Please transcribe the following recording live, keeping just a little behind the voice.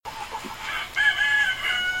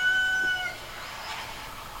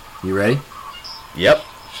You ready? Yep.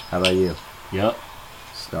 How about you? Yep.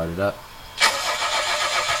 Start it up.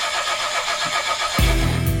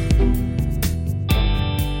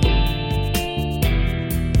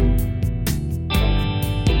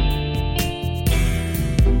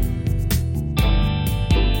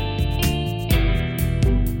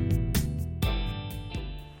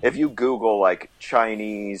 If you Google like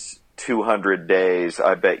Chinese 200 days,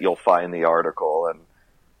 I bet you'll find the article, and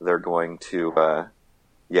they're going to,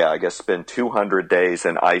 I guess spend 200 days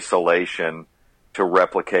in isolation to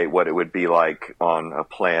replicate what it would be like on a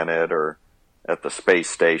planet or at the space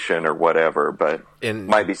station or whatever. But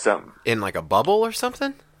might be something in like a bubble or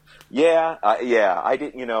something. Yeah. I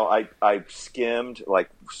didn't. I skimmed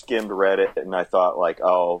Reddit, and I thought like,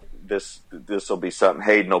 oh, this will be something.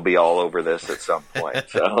 Hayden will be all over this at some point.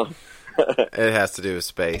 So it has to do with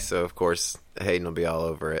space, so of course Hayden will be all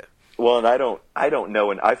over it. Well, and I don't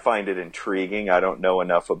know, and I find it intriguing. I don't know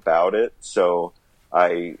enough about it, so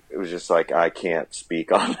it was just like I can't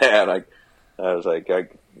speak on that. I was like, I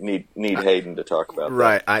need Hayden to talk about that.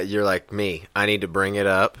 Right, you're like me. I need to bring it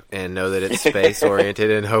up and know that it's space oriented,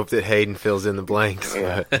 and hope that Hayden fills in the blanks.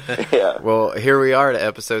 Yeah. Yeah. Well, here we are to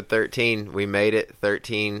episode 13. We made it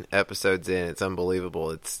 13 episodes in. It's unbelievable.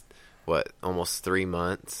 It's almost 3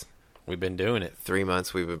 months. We've been doing it. 3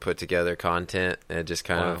 months we've been put together content and just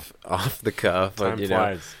kind of off the cuff, Time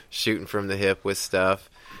flies. Shooting from the hip with stuff.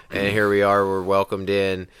 And here we are, we're welcomed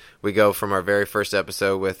in. We go from our very first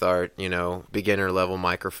episode with our, beginner level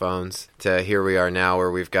microphones to here we are now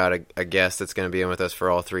where we've got a guest that's going to be in with us for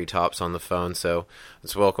all three tops on the phone. So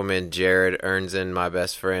let's welcome in Jared Ernzen, my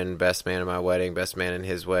best friend, best man at my wedding, best man in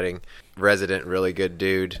his wedding, resident, really good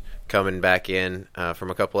dude, coming back in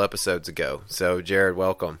from a couple episodes ago. So Jared,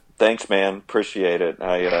 welcome. Thanks, man. Appreciate it.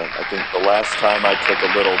 I think the last time I took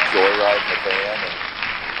a little joyride in the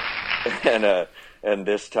van, and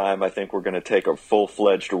this time I think we're going to take a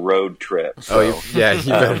full-fledged road trip. So, you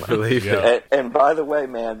better believe it. And by the way,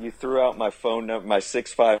 man, you threw out my phone number, my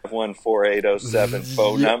 651-4807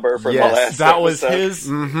 phone number from the last that episode. Was his.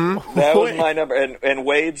 Mm-hmm. That was my number, and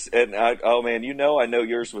Wade's. And I know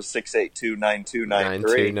yours was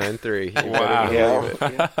 682-9293.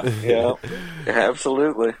 9293. Yeah,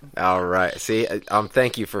 absolutely. All right. See,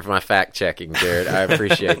 thank you for my fact checking, Jared. I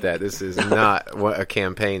appreciate that. This is not a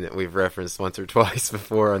campaign that we've referenced once or twice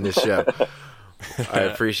before on this show. I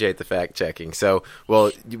appreciate the fact checking. So,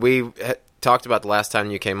 we talked about the last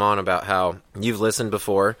time you came on about how you've listened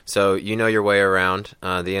before, so you know your way around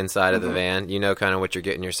the inside of the van. You know kind of what you're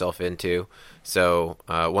getting yourself into. So,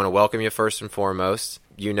 I want to welcome you first and foremost.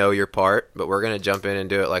 You know your part, but we're going to jump in and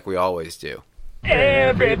do it like we always do.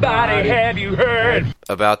 Everybody, have you heard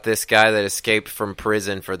about this guy that escaped from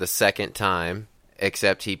prison for the second time,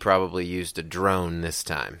 except he probably used a drone this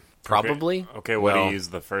time. Probably? Okay, what did he use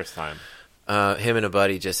the first time? Him and a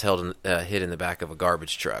buddy just hid in the back of a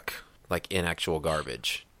garbage truck, like in actual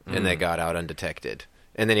garbage, and they got out undetected.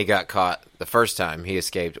 And then he got caught the first time he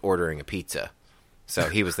escaped ordering a pizza. So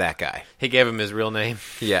he was that guy. He gave him his real name?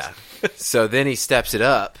 Yeah. So then he steps it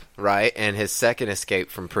up, right? And his second escape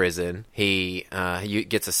from prison, he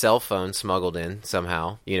gets a cell phone smuggled in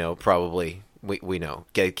somehow, probably... We know.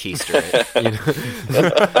 Get keistered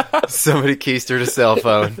it. Somebody keistered a cell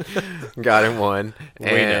phone, got him one,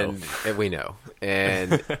 and we know.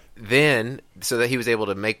 And then, so that he was able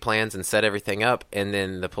to make plans and set everything up, and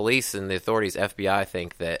then the police and the authorities, FBI,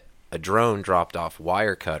 think that a drone dropped off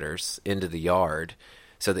wire cutters into the yard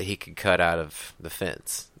so that he could cut out of the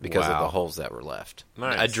fence because of the holes that were left.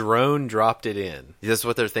 Nice. A drone dropped it in. That's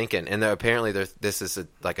what they're thinking. And apparently this is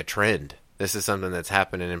like a trend. This is something that's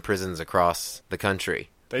happening in prisons across the country.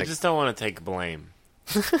 They just don't want to take blame.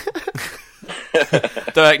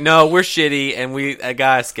 They're like, no, we're shitty, and a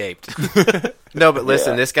guy escaped. No, but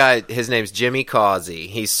listen, this guy, his name's Jimmy Causey.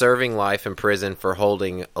 He's serving life in prison for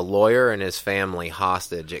holding a lawyer and his family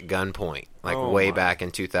hostage at gunpoint, way back in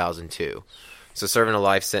 2002. So serving a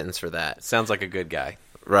life sentence for that. Sounds like a good guy.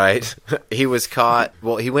 Right. He was caught,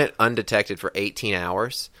 he went undetected for 18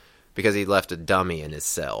 hours because he left a dummy in his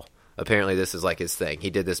cell. Apparently, this is like his thing. He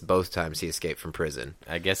did this both times he escaped from prison.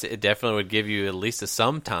 I guess it definitely would give you at least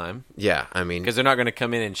some time. Yeah, I mean... Because they're not going to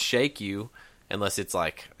come in and shake you unless it's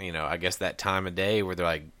like, I guess that time of day where they're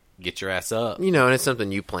like, get your ass up. And it's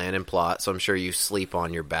something you plan and plot, so I'm sure you sleep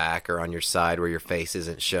on your back or on your side where your face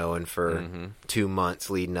isn't showing for 2 months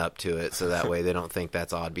leading up to it, so that way they don't think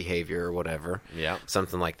that's odd behavior or whatever. Yeah.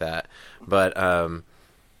 Something like that. But,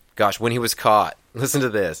 gosh, when he was caught, listen to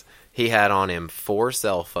this. He had on him 4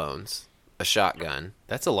 cell phones, a shotgun.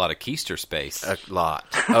 That's a lot of keister space. A lot.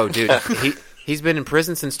 Oh, dude, He's been in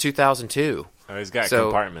prison since 2002. Oh, he's got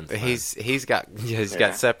compartments. He's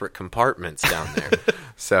got separate compartments down there.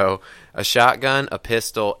 So a shotgun, a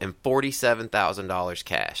pistol, and $47,000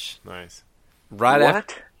 cash. Nice. Right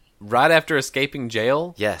after escaping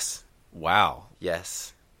jail? Yes. Wow.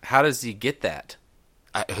 Yes. How does he get that?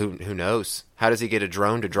 Who knows? How does he get a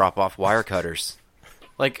drone to drop off wire cutters?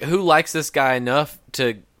 Like, who likes this guy enough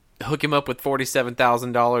to hook him up with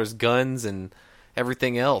 $47,000 guns and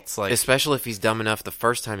everything else? Like, especially if he's dumb enough the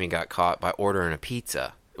first time he got caught by ordering a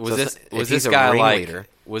pizza. Was this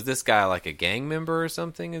guy like a gang member or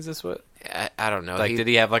something? Is this what? I don't know. Like, did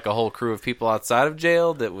he have like a whole crew of people outside of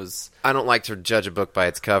jail that was? I don't like to judge a book by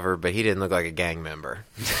its cover, but he didn't look like a gang member.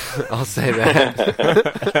 I'll say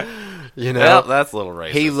that. Well, that's a little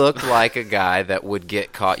racist. He looked like a guy that would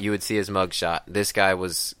get caught. You would see his mugshot. This guy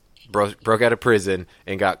was broke out of prison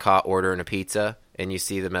and got caught ordering a pizza, and you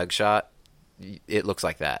see the mugshot. It looks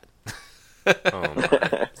like that. Oh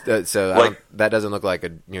my. So that doesn't look like a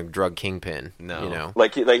drug kingpin. No,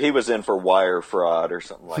 like he was in for wire fraud or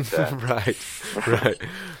something like that. Right.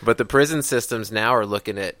 But the prison systems now are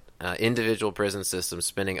looking at individual prison systems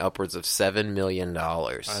spending upwards of $7 million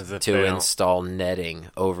to install netting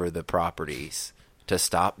over the properties to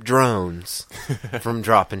stop drones from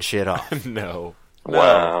dropping shit off. No.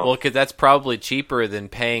 Wow. Well, because that's probably cheaper than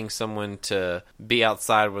paying someone to be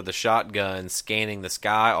outside with a shotgun scanning the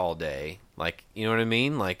sky all day. Like, you know what I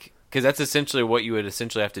mean? Like, because that's essentially what you would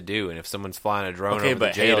essentially have to do. And if someone's flying a drone over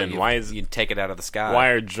the jail, Hayden, you'd take it out of the sky. Why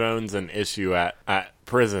are drones an issue at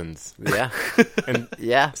prisons? Yeah. And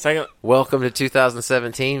yeah. Second, welcome to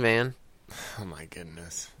 2017, man. Oh my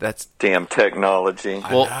goodness. That's damn technology.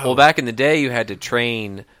 Well, back in the day, you had to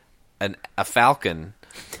train a falcon.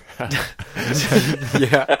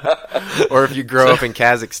 Yeah. Or if you grow up in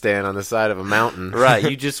Kazakhstan on the side of a mountain. Right,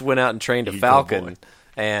 you just went out and trained a falcon, boy.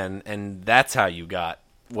 and that's how you got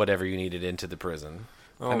whatever you needed into the prison.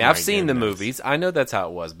 Oh I mean, my I've seen the goodness. movies. I know that's how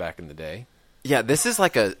it was back in the day. Yeah, this is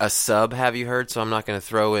like a sub, have you heard? So I'm not going to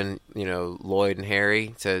throw in, Lloyd and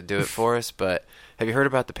Harry to do it for us, but have you heard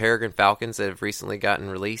about the peregrine falcons that have recently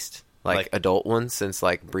gotten released? Like adult ones since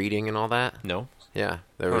like breeding and all that? No, Yeah,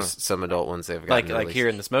 there was some adult ones they've gotten like released. here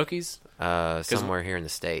in the Smokies. Somewhere here in the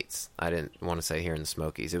States. I didn't want to say here in the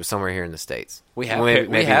Smokies. It was somewhere here in the States. We have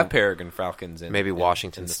Maybe- have peregrine falcons in Maybe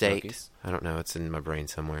Washington in the State. Smokies. I don't know. It's in my brain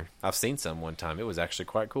somewhere. I've seen some one time. It was actually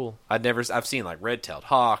quite cool. I've seen like red-tailed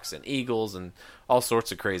hawks and eagles and all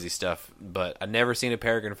sorts of crazy stuff, but I've never seen a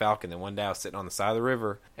peregrine falcon. And one day I was sitting on the side of the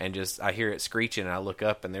river and I hear it screeching, and I look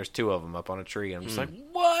up and there's two of them up on a tree, and I'm just like,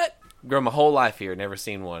 what? Grown my whole life here, never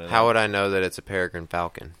seen one. How would I know that it's a peregrine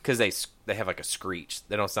falcon? Because they have like a screech.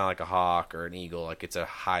 They don't sound like a hawk or an eagle. Like it's a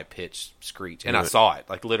high pitched screech. And I saw it.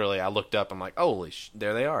 Like literally, I looked up. I'm like, holy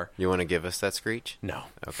there they are. You want to give us that screech? No.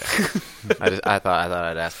 Okay. I thought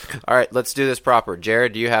I'd ask. All right, let's do this proper.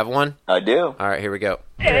 Jared, do you have one? I do. All right, here we go.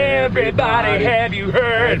 Everybody, have you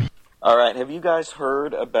heard? All right. Have you guys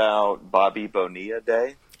heard about Bobby Bonilla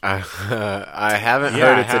Day? I haven't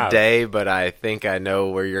heard it's a day, but I think I know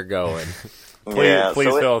where you're going. Please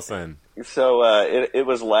fill us in. So it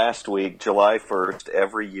was last week, July 1st.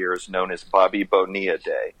 Every year is known as Bobby Bonilla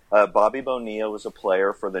Day. Bobby Bonilla was a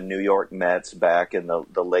player for the New York Mets back in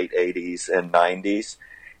the late 80s and 90s.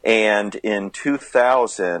 And in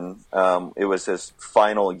 2000, it was his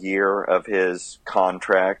final year of his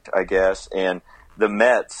contract, I guess, and the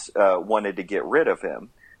Mets wanted to get rid of him.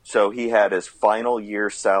 So he had his final year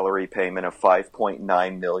salary payment of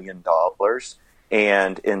 $5.9 million.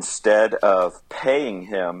 And instead of paying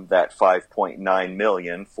him that $5.9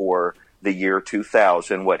 million for the year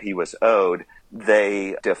 2000, what he was owed,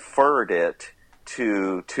 they deferred it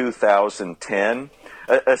to 2010,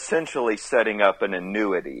 essentially setting up an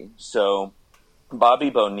annuity. So Bobby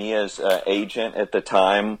Bonilla's agent at the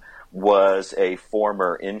time was a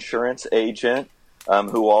former insurance agent,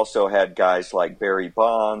 who also had guys like Barry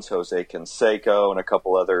Bonds, Jose Canseco, and a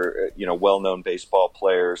couple other well-known baseball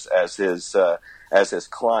players as his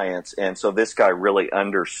clients. And so this guy really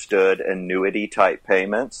understood annuity type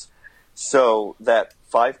payments. So that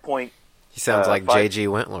He sounds like J.G.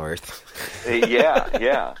 Wentworth.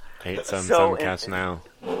 Yeah. 877 cash now.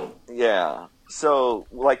 Yeah. So,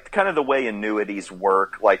 like, kind of the way annuities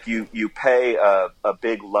work, like you pay a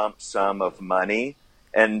big lump sum of money,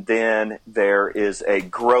 and then there is a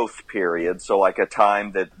growth period, so like a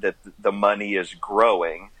time that the money is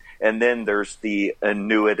growing, and then there's the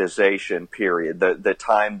annuitization period, the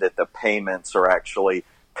time that the payments are actually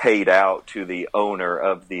paid out to the owner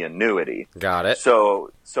of the annuity. Got it.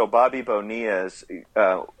 So Bobby Bonilla's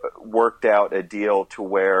worked out a deal to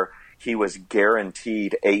where he was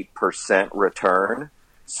guaranteed 8% return.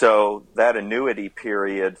 So that annuity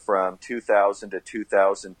period from 2000 to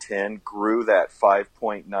 2010 grew that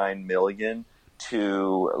 $5.9 million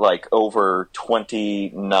to like over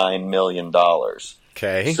 $29 million.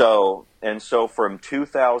 Okay. So from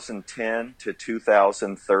 2010 to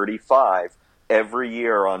 2035, every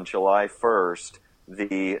year on July 1st,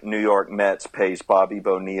 the New York Mets pays Bobby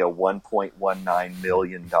Bonilla $1.19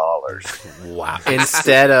 million. Wow.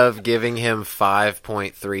 Instead of giving him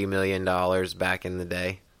 $5.3 million back in the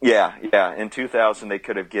day. Yeah. In 2000, they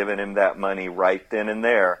could have given him that money right then and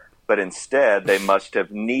there, but instead they must have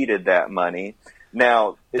needed that money.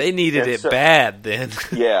 Now they needed it bad then.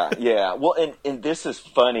 Yeah. Well, and this is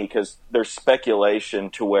funny because there's speculation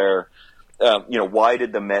to where, why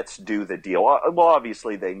did the Mets do the deal? Well,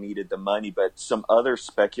 obviously they needed the money, but some other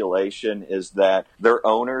speculation is that their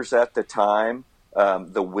owners at the time,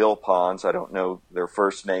 the Wilpons, I don't know their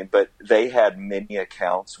first name, but they had many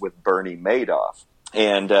accounts with Bernie Madoff.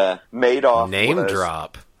 And Madoff name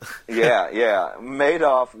drop. Yeah.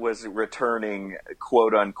 Madoff was returning,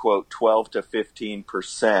 quote unquote, 12 to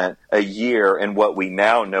 15% a year in what we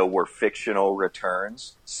now know were fictional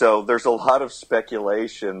returns. So there's a lot of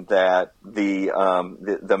speculation that the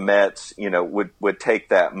Mets, would take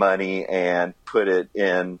that money and put it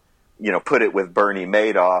with Bernie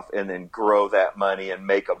Madoff and then grow that money and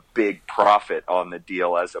make a big profit on the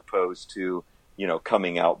deal as opposed to,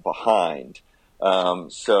 coming out behind.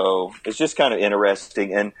 So it's just kind of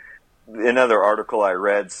interesting. And another article I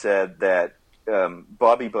read said that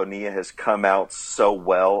Bobby Bonilla has come out so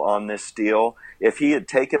well on this deal. If he had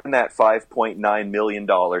taken that $5.9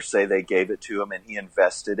 million, say they gave it to him and he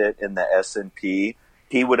invested it in the S&P,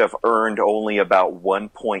 he would have earned only about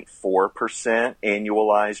 1.4%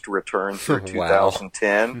 annualized return through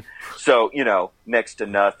 2010. So, next to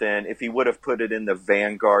nothing. If he would have put it in the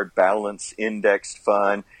Vanguard Balance Index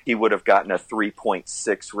Fund, he would have gotten a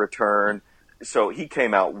 3.6 return. So he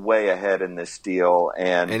came out way ahead in this deal.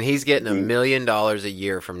 And he's getting $1 million a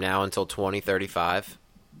year from now until 2035?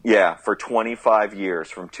 Yeah, for 25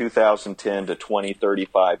 years, from 2010 to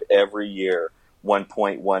 2035, every year.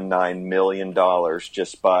 $1.19 million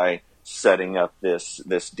just by setting up this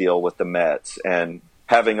deal with the Mets and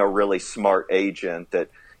having a really smart agent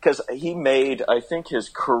because he made, I think his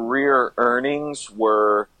career earnings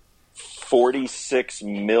were $46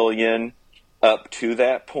 million up to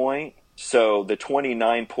that point. So the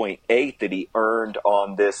 $29.8 that he earned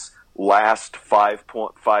on this last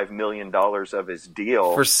 $5.5 million of his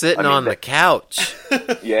deal for sitting on the couch.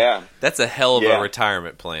 Yeah, that's a hell of a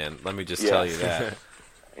retirement plan. Let me just tell you that.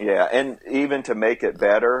 Yeah, and even to make it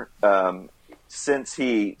better, since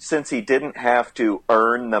he didn't have to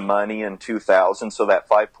earn the money in 2000, so that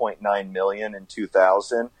 $5.9 million in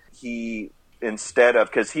 2000, he instead of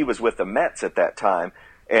because he was with the Mets at that time,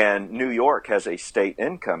 and New York has a state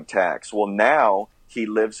income tax. Well, now he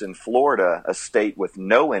lives in Florida, a state with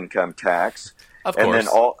no income tax. Of course.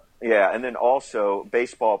 And then also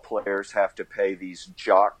baseball players have to pay these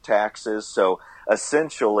jock taxes. So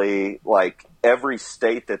essentially, like every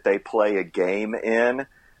state that they play a game in,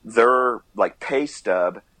 their like pay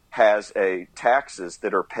stub has taxes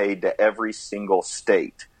that are paid to every single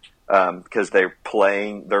state because they're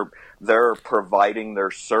providing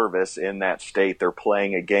their service in that state. They're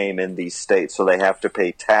playing a game in these states, so they have to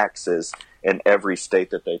pay taxes in every state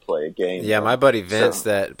that they play a game. Yeah, my buddy Vince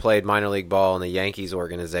that played minor league ball in the Yankees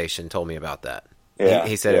organization told me about that. Yeah,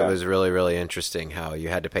 he said it was really, really interesting how you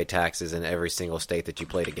had to pay taxes in every single state that you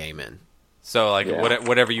played a game in. So,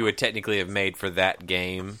 whatever you would technically have made for that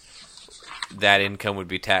game, that income would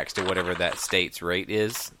be taxed to whatever that state's rate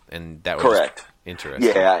is, and that was correct.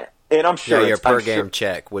 Interesting. Yeah, and I'm sure your per game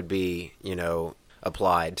check would be,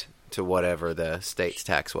 applied to whatever the state's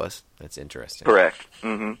tax was. That's interesting. Correct.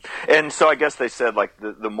 Mm-hmm. And so I guess they said like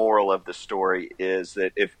the moral of the story is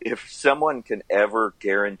that if someone can ever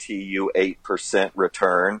guarantee you 8%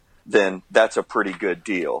 return, then that's a pretty good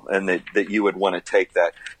deal, and that you would want to take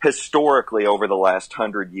that. Historically, over the last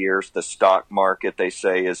 100 years, the stock market, they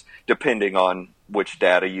say, is, depending on which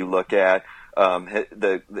data you look at,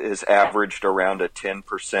 is averaged around a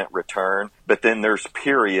 10% return. But then there's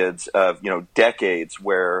periods of, decades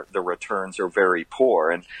where the returns are very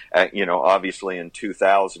poor. And, obviously in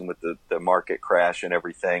 2000 with the market crash and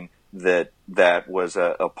everything, that was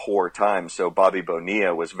a poor time. So Bobby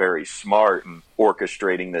Bonilla was very smart in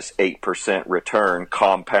orchestrating this 8% return,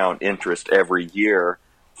 compound interest every year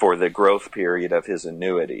for the growth period of his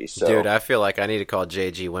annuity. So, dude, I feel like I need to call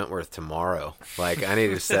J.G. Wentworth tomorrow. Like, I need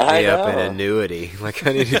to set me up an annuity. Like,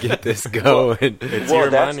 I need to get this going. It's your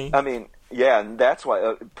money. I mean, Yeah, and that's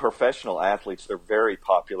why professional athletes, they're very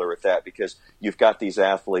popular with that, because you've got these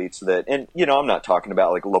athletes that, and, I'm not talking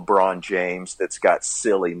about like LeBron James that's got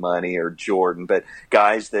silly money, or Jordan, but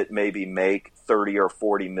guys that maybe make $30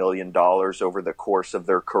 or $40 million over the course of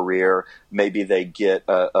their career. Maybe they get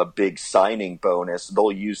a big signing bonus.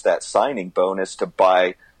 They'll use that signing bonus to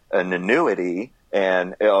buy an annuity,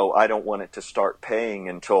 and, I don't want it to start paying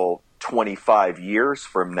until 25 years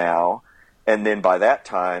from now. And then by that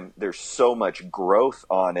time, there's so much growth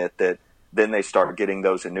on it that then they start getting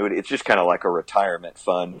those annuities. It's just kind of like a retirement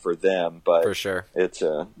fund for them. But for sure, it's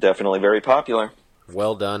definitely very popular.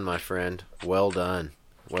 Well done, my friend. Well done.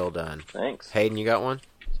 Well done. Thanks. Hayden, you got one?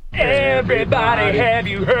 Everybody, have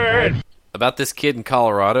you heard about this kid in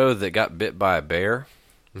Colorado that got bit by a bear?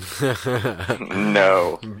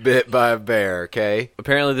 No. Bit by a bear, okay?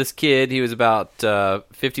 Apparently this kid, he was about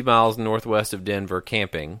 50 miles northwest of Denver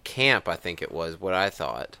camping. Camp, I think it was, what I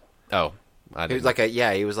thought. Oh, I He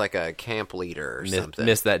didn't was like a camp leader or something.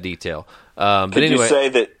 missed that detail. But Could anyway,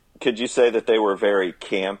 you say that they were very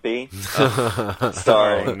campy?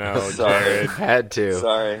 Sorry. Oh, no, Sorry. Jared. Had to.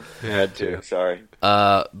 Sorry. Had to. Sorry.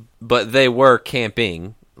 but they were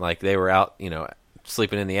camping, like they were out,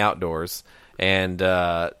 sleeping in the outdoors. And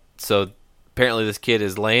so apparently this kid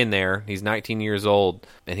is laying there. He's 19 years old,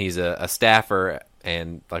 and he's a staffer.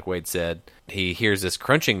 And like Wade said, he hears this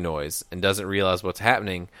crunching noise and doesn't realize what's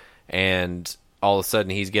happening. And all of a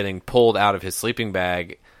sudden, he's getting pulled out of his sleeping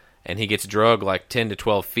bag, and he gets drugged like 10 to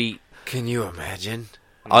 12 feet. Can you imagine?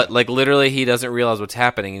 Like literally, he doesn't realize what's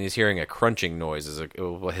happening, and he's hearing a crunching noise. Is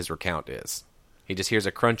what his recount is. He just hears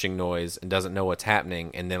a crunching noise and doesn't know what's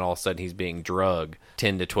happening, and then all of a sudden he's being drugged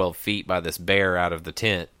 10 to 12 feet by this bear out of the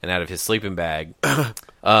tent and out of his sleeping bag.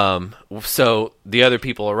 So the other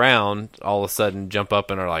people around all of a sudden jump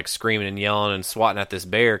up and are like screaming and yelling and swatting at this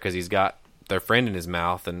bear because he's got their friend in his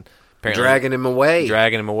mouth and apparently Dragging him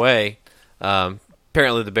away.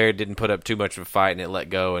 Apparently the bear didn't put up too much of a fight, and it let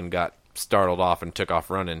go and got startled off and took off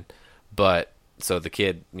running. But so the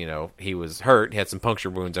kid, he was hurt. He had some puncture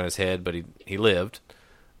wounds on his head, but he lived.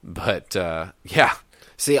 But, yeah.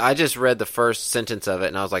 See, I just read the first sentence of it,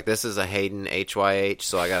 and I was like, this is a Hayden HYH,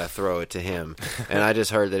 so I got to throw it to him. And I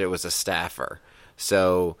just heard that it was a staffer.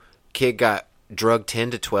 So, kid got drugged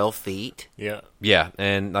 10 to 12 feet? Yeah. Yeah,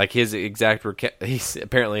 and like his exact he's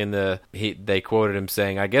apparently they quoted him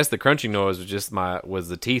saying, "I guess the crunching noise was just was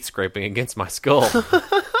the teeth scraping against my skull."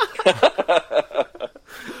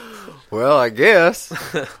 Well, I guess.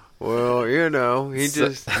 Well, he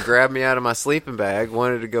just grabbed me out of my sleeping bag,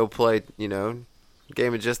 wanted to go play,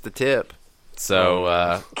 game of just the tip.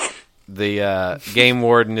 So the game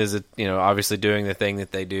warden is, obviously doing the thing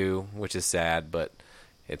that they do, which is sad, but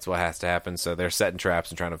it's what has to happen. So they're setting traps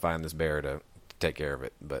and trying to find this bear to take care of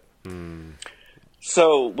it. But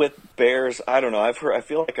So with bears, I don't know. I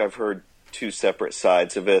feel like I've heard two separate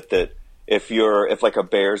sides of it. That if like a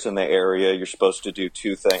bear's in the area, you're supposed to do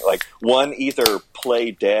two things. Like one, either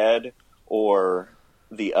play dead, or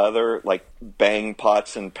the other, like bang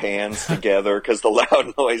pots and pans together because the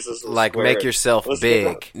loud noises. Like make yourself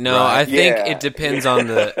big. No, right? I think it depends on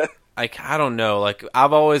the. Like I don't know. Like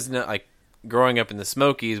I've always like. Growing up in the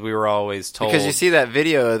Smokies, we were always told... Because you see that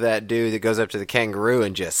video of that dude that goes up to the kangaroo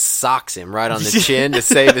and just socks him right on the chin to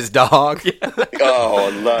save his dog. Oh, I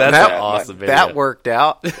love That's that. an awesome video. That worked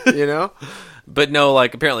out, But no,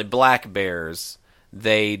 like, apparently black bears,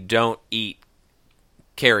 they don't eat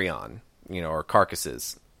carrion, or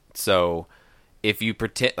carcasses. So, if you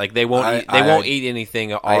pretend... Like, they won't eat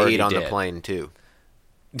anything already I eat on dead. the plane, too.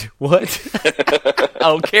 What?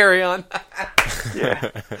 Oh, carry-on. Yeah.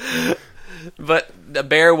 But a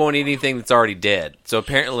bear won't eat anything that's already dead. So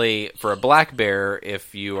apparently, for a black bear,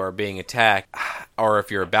 if you are being attacked, or if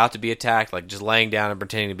you're about to be attacked, like just laying down and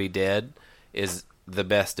pretending to be dead is the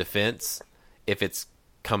best defense if it's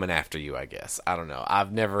coming after you, I guess. I don't know.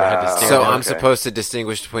 I've never had to stare So down. I'm supposed to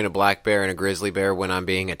distinguish between a black bear and a grizzly bear when I'm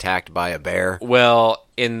being attacked by a bear? Well,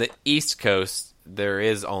 in the East Coast, there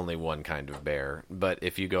is only one kind of bear. But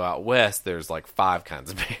if you go out west, there's like 5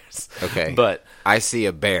 kinds of bears. Okay. But I see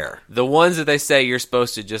a bear. the ones that they say you're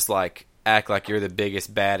supposed to just like act like you're the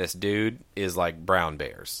biggest, baddest dude is like brown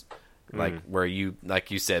bears. Like where you,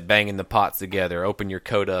 like you said, banging the pots together, open your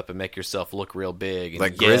coat up and make yourself look real big. And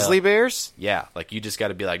Like yell. grizzly bears? Yeah, like you just got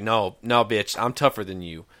to be like, no, bitch, I'm tougher than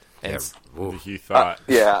you. And You thought.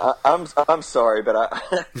 I'm sorry, but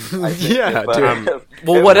I think Yeah, dude.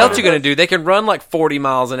 well, what else are you gonna do? They can run like 40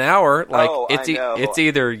 miles an hour. Like Oh, I know.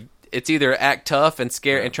 it's either act tough and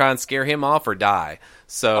and try and scare him off, or die.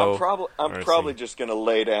 So I'm probably just going to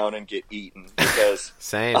lay down and get eaten because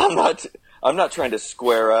Same. I'm not trying to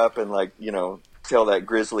square up and tell that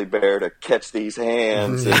grizzly bear to catch these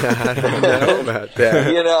hands. And, I don't know about that.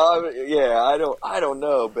 I don't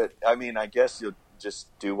know, but I mean, I guess you'll just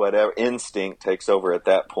do whatever. Instinct takes over at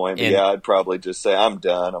that point. But I'd probably just say, I'm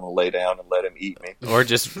done. I'm gonna lay down and let him eat me, or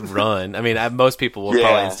just run. I mean, most people will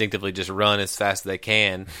probably instinctively just run as fast as they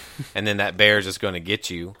can, and then that bear's just going to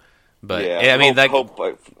get you. But I mean,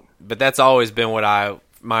 but that's always been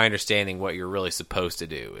my understanding. What you're really supposed to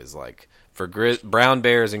do is like for brown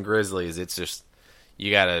bears and grizzlies, it's just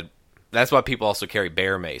you gotta. That's why people also carry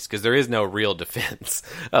bear mace, because there is no real defense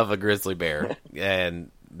of a grizzly bear,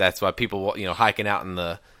 and that's why people, hiking out in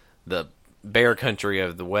the bear country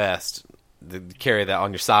of the West, they carry that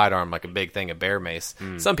on your sidearm like a big thing of bear mace.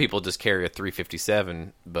 Some people just carry a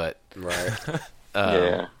 357, but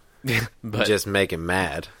but just make him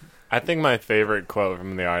mad. I think my favorite quote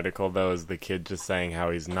from the article, though, is the kid just saying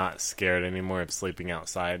how he's not scared anymore of sleeping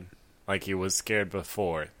outside. Like he was scared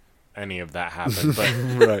before any of that happened.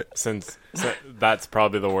 But since that's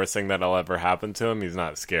probably the worst thing that'll ever happen to him, he's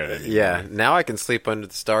not scared anymore. Yeah, now I can sleep under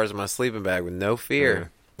the stars in my sleeping bag with no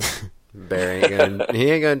fear. Bear he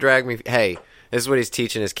ain't gonna drag me. Hey, this is what he's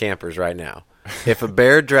teaching his campers right now. If a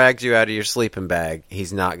bear drags you out of your sleeping bag,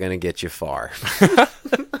 he's not gonna get you far.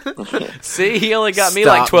 See, he only got me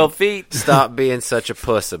like 12 feet. Stop being such a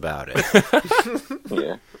puss about it.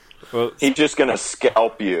 Yeah. Well, he's just going to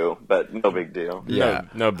scalp you, but no big deal. Yeah,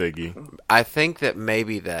 no biggie. I think that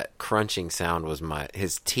maybe that crunching sound was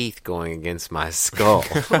his teeth going against my skull.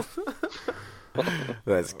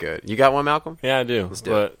 That's good. You got one, Malcolm? Yeah, I do.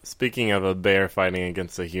 But speaking of a bear fighting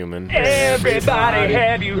against a human, everybody,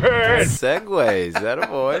 have you heard? Segues, that a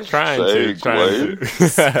boy? Trying to.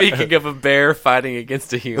 Speaking of a bear fighting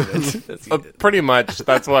against a human, pretty much.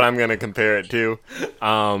 That's what I'm going to compare it to.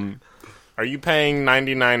 Are you paying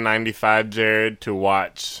 $99.95, Jared, to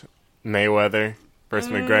watch Mayweather versus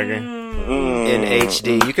McGregor in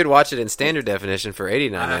HD? You could watch it in standard definition for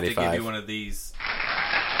 $89.95. I have to give you one of these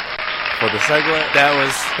for the segue.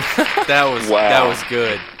 That was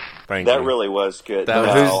good. Thank you. That really was good.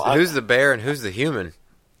 Who's the bear and who's the human?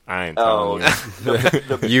 I ain't telling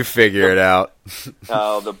you. You figure it out.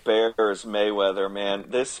 The Bears Mayweather, man.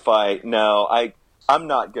 This fight, I'm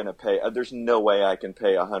not going to pay. There's no way I can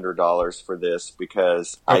pay $100 for this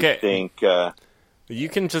because I think you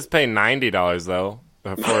can just pay $90 though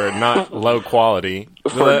for not low quality.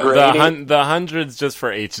 The hundreds just for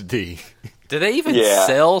HD. Do they even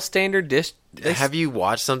sell standard dish? Have you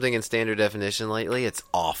watched something in standard definition lately? It's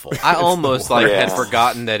awful. I almost had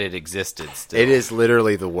forgotten that it existed still. It is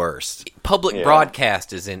literally the worst. Public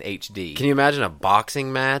broadcast is in HD. Can you imagine a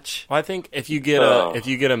boxing match? Well, I think if you get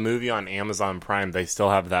a movie on Amazon Prime, they still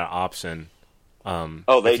have that option.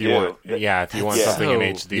 They do. If you want something in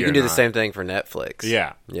HD, you can do the same thing for Netflix.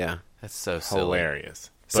 Yeah. That's so silly. Hilarious.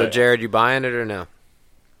 So, Jared, you buying it or no?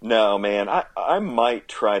 No, man. I might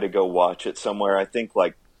try to go watch it somewhere. I think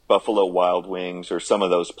like Buffalo Wild Wings or some of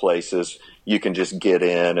those places, you can just get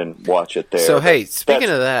in and watch it there. So, hey, speaking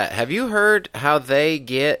of that, have you heard how they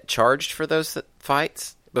get charged for those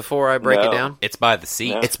fights before I break it down? It's by the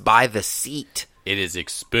seat. No. It's by the seat. It is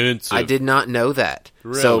expensive. I did not know that.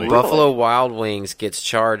 Really? So, Buffalo Wild Wings gets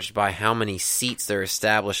charged by how many seats their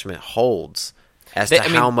establishment holds as to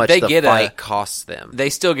how much the fight costs them. They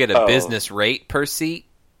still get a business rate per seat.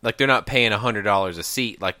 Like, they're not paying $100 a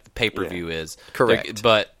seat like the pay-per-view is. Correct.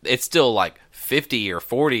 But it's still like 50 or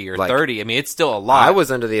 40 or 30. I mean, it's still a lot. I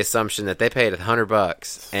was under the assumption that they paid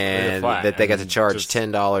 $100 and that they got to charge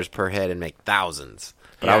 $10 per head and make thousands.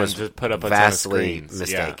 But I was just put up vastly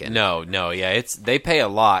mistaken. No, they pay a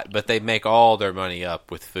lot, but they make all their money up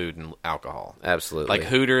with food and alcohol. Absolutely. Like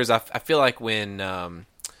Hooters, I feel like when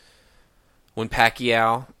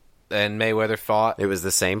Pacquiao and Mayweather fought, it was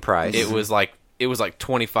the same price. It was like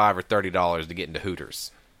 $25 or $30 to get into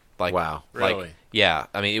Hooters. Like, wow. Really? Yeah.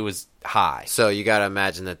 I mean, it was high. So you got to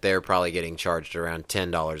imagine that they're probably getting charged around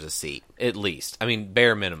 $10 a seat. At least. I mean,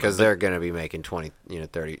 bare minimum. Because they're going to be making 20,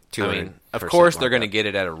 30, 200. I mean, of course they're going to get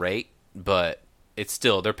it at a rate, but it's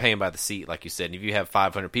still, they're paying by the seat, like you said. And if you have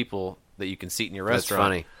 500 people that you can seat in your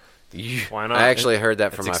restaurant. That's funny. Why not? I actually heard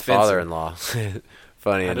that from my father-in-law.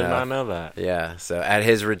 Funny enough. I did not know that. Yeah, so at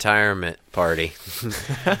his retirement party.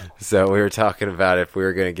 So we were talking about if we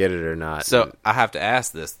were going to get it or not. So I have to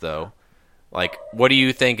ask this, though. Like, what do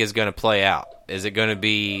you think is going to play out? Is it going to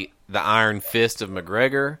be the iron fist of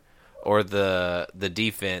McGregor or the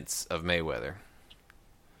defense of Mayweather?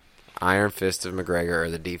 Iron fist of McGregor or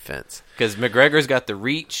the defense? Because McGregor's got the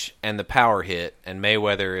reach and the power hit, and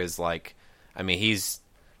Mayweather is like, I mean, he's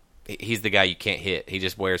he's the guy you can't hit. He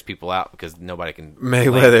just wears people out because nobody can.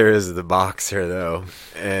 Mayweather is the boxer, though,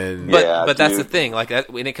 and but that's the thing. Like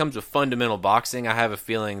when it comes to fundamental boxing, I have a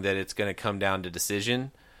feeling that it's going to come down to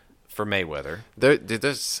decision for Mayweather.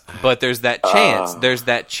 But there's that chance. There's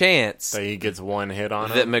that chance that he gets one hit on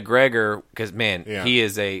that him. McGregor, because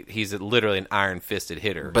he's literally an iron-fisted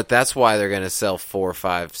hitter. But that's why they're going to sell 4,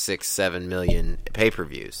 5, 6, 7 million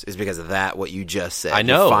pay-per-views. Is because of that. What you just said. I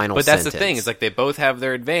know, final but that's sentence. the thing. It's like they both have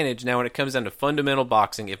their advantage. Now, when it comes down to fundamental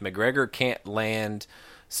boxing, if McGregor can't land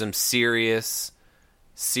some serious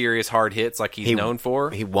hard hits like he's known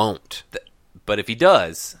for, he won't. But if he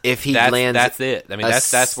does, lands, that's it. I mean,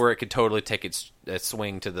 that's where it could totally take its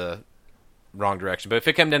swing to the wrong direction. But if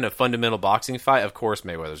it comes down to a fundamental boxing fight, of course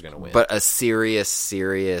Mayweather's going to win. But a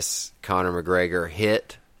serious Conor McGregor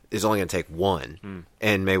hit is only going to take one,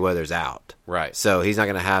 and Mayweather's out. Right. So he's not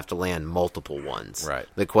going to have to land multiple ones. Right.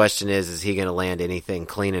 The question is he going to land anything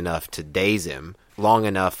clean enough to daze him, long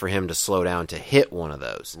enough for him to slow down to hit one of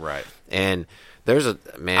those? Right. And there's a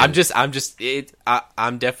man.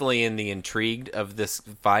 I'm definitely in the intrigued of this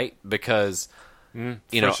fight because sure.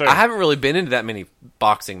 I haven't really been into that many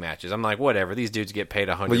boxing matches. I'm like, whatever, these dudes get paid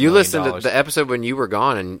 $100 million. Well, you listened to the episode when you were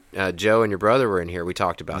gone, and Joe and your brother were in here. We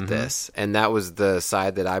talked about this, and that was the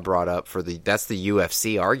side that I brought up that's the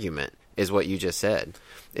UFC argument, is what you just said.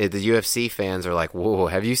 The UFC fans are like, whoa,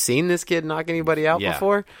 have you seen this kid knock anybody out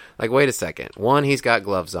before? Like, wait a second. One, he's got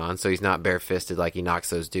gloves on, so he's not bare-fisted like he knocks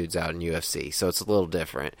those dudes out in UFC, so it's a little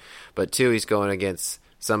different. But two, he's going against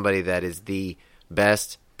somebody that is the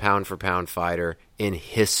best pound-for-pound fighter in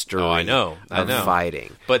history of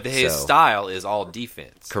fighting. But his style is all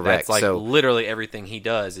defense. Correct. That's like literally everything he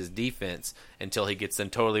does is defense until he gets them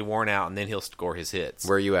totally worn out, and then he'll score his hits.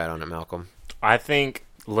 Where are you at on it, Malcolm? I think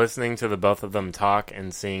listening to the both of them talk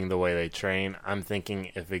and seeing the way they train, I'm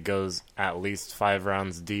thinking if it goes at least 5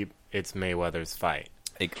 rounds deep, it's Mayweather's fight.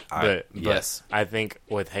 Yes. I think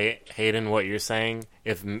with Hayden, what you're saying,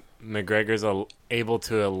 if McGregor's able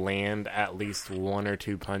to land at least 1 or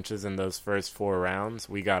 2 punches in those first 4 rounds,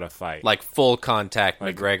 we got to fight. Like full contact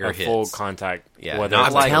McGregor hits. Full contact. Yeah.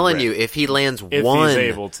 I'm telling you, if he lands if one he's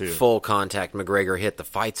able to. full contact McGregor hit, the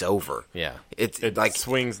fight's over. Yeah. It like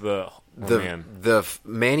swings the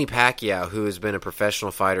Manny Pacquiao, who has been a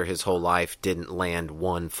professional fighter his whole life, didn't land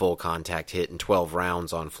one full contact hit in 12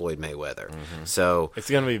 rounds on Floyd Mayweather. So it's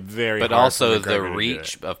going to be very but hard also for the McGregor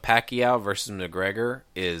reach of Pacquiao versus McGregor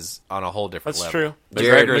is on a whole different That's level. true.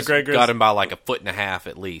 McGregor's got him by like a foot and a half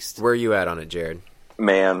at least. Where are you at on it, Jared?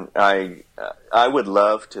 Man, I would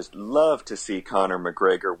love to see Conor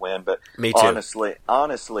McGregor win, but Me too.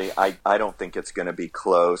 honestly, I don't think it's going to be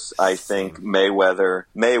close. I think Mayweather.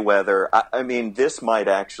 I mean, this might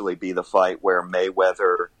actually be the fight where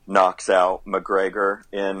Mayweather knocks out McGregor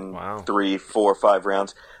in 3, 4, 5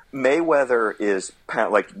 rounds. Mayweather is,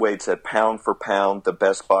 like Wade said, pound for pound, the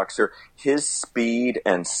best boxer. His speed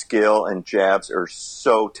and skill and jabs are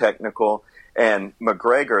so technical. And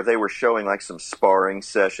McGregor, they were showing like some sparring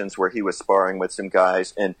sessions where he was sparring with some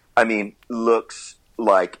guys, and I mean, looks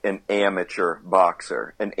like an amateur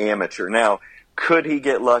boxer, an amateur. Now, could he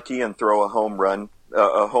get lucky and throw a home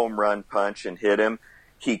run punch and hit him?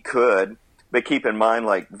 He could, but keep in mind,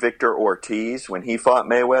 like Victor Ortiz, when he fought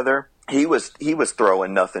Mayweather, he was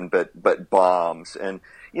throwing nothing but bombs, and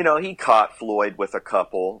he caught Floyd with a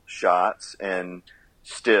couple shots and.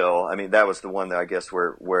 Still, I mean, that was the one that I guess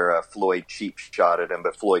where Floyd cheap shot at him,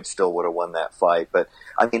 but Floyd still would have won that fight. But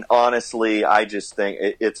I mean, honestly, I just think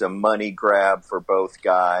it's a money grab for both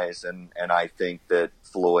guys, and I think that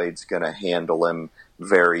Floyd's going to handle him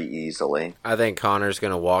very easily. I think Conor's going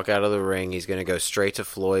to walk out of the ring. He's going to go straight to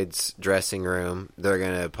Floyd's dressing room. They're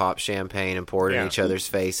going to pop champagne and pour it in each other's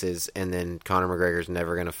faces, and then Conor McGregor's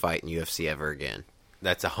never going to fight in UFC ever again.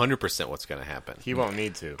 That's 100% what's going to happen. He won't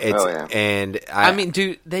need to. And I mean,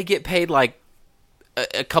 dude, they get paid like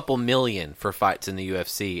a couple million for fights in the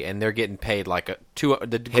UFC, and they're getting paid like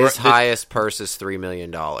his highest purse is $3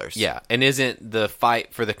 million. Yeah, and isn't the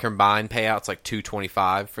fight for the combined payouts like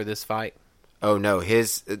 $225 for this fight? Oh no,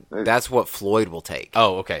 that's what Floyd will take.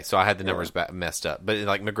 Oh, okay. So I had the numbers messed up, but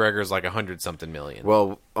like McGregor's like 100-something million.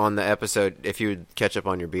 Well, on the episode, if you would catch up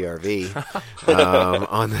on your BRV,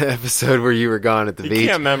 on the episode where you were gone at the beach, you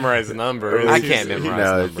can't memorize the numbers. I can't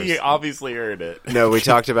memorize numbers. He obviously heard it. No, we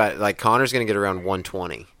talked about like Conor's going to get around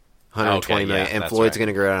 120 million, and Floyd's going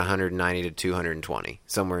to go around 190 to 220,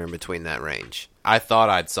 somewhere in between that range. I thought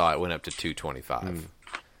I saw it went up to 225.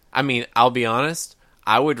 I mean, I'll be honest.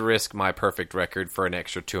 I would risk my perfect record for an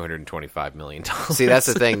extra $225 million. See, that's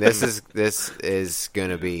the thing. This is going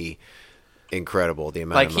to be incredible. The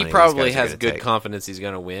amount of money he probably these guys are has gonna good take. confidence he's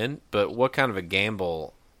going to win, but what kind of a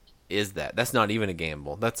gamble is that? That's not even a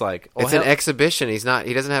gamble. That's like It's an exhibition. He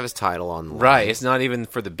doesn't have his title on the line. Right. It's not even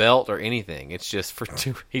for the belt or anything. It's just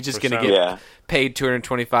he's just going to get paid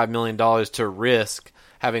 $225 million to risk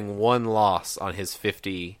having one loss on his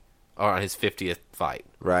 50th fight.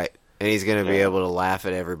 Right. And he's going to be able to laugh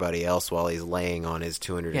at everybody else while he's laying on his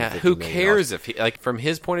 $250 million. Who cares if he, like, from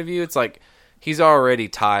his point of view, it's like he's already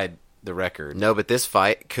tied the record. No, but this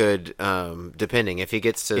fight could, depending, if he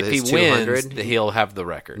gets to his 200, wins, he'll have the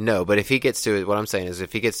record. No, but if he gets to, what I'm saying is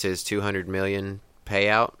if he gets to his $200 million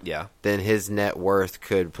payout, then his net worth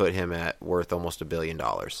could put him at worth almost $1 billion.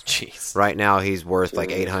 Jeez. Right now he's worth like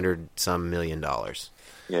 $800 some million.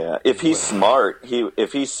 Yeah, if he's smart, he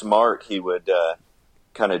would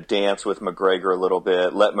kind of dance with McGregor a little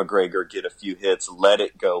bit, let McGregor get a few hits, let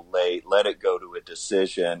it go late, let it go to a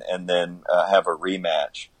decision, and then have a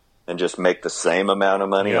rematch and just make the same amount of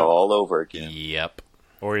money all over again. Yep.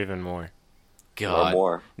 Or even more. God. Or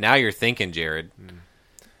more. Now you're thinking, Jared.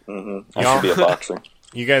 I should be a boxer.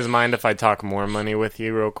 You guys mind if I talk more money with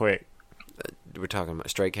you real quick? We're talking about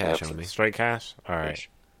straight cash on me. Straight cash? All right.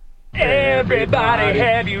 Everybody,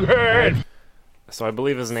 have you heard? So I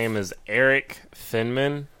believe his name is Eric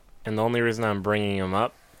Finman, and the only reason I'm bringing him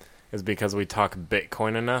up is because we talk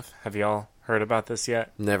Bitcoin enough. Have y'all heard about this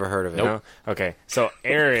yet? Never heard of it. No? Okay, so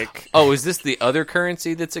Eric... Oh, is this the other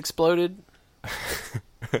currency that's exploded?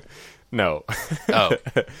 No.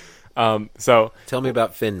 Oh. So Tell me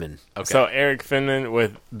about Finman. Okay. So Eric Finman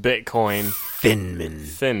with Bitcoin.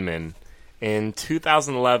 Finman. In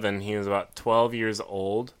 2011, he was about 12 years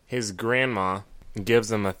old. His grandma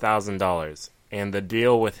gives him $1,000. And the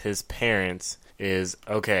deal with his parents is,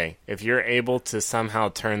 okay, if you're able to somehow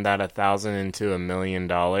turn that 1,000 into $1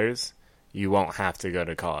 million, you won't have to go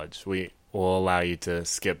to college. We will allow you to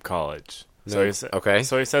skip college. So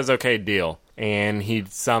he says, okay, deal. And he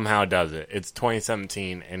somehow does it. It's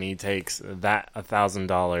 2017, and he takes that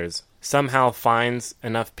 $1,000, somehow finds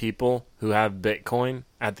enough people who have Bitcoin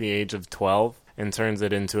at the age of 12, and turns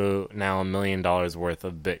it into now $1 million worth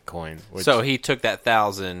of Bitcoin. So he took that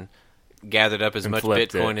 1,000, gathered up as much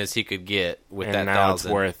Bitcoin as he could get with that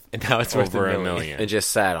 1,000, and now it's worth over $1 million. And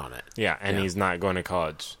just sat on it. Yeah, and he's not going to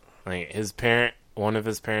college. Like one of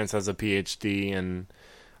his parents has a PhD, and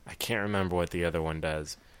I can't remember what the other one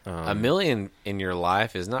does. $1 million in your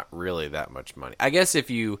life is not really that much money. I guess if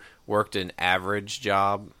you worked an average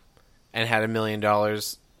job and had $1 million,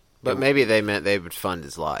 but maybe they meant they would fund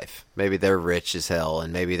his life. Maybe they're rich as hell,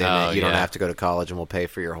 and maybe they meant you don't have to go to college and we'll pay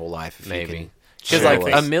for your whole life. If maybe because like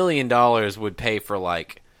 $1 million would pay for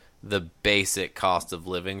like the basic cost of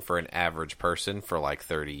living for an average person for like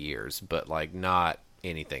 30 years, but like not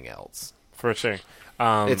anything else. For sure.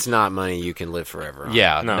 It's not money you can live forever on.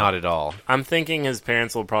 Yeah, no. Not at all. I'm thinking his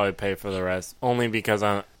parents will probably pay for the rest, only because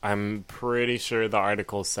I'm pretty sure the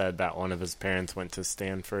article said that one of his parents went to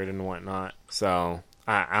Stanford and whatnot. So,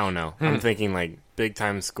 I don't know. I'm thinking like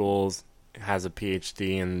big-time schools, has a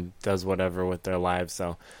PhD, and does whatever with their lives,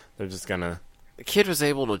 so they're just gonna... The kid was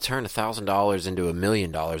able to turn $1,000 into $1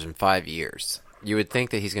 million in 5 years. You would think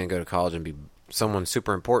that he's going to go to college and be someone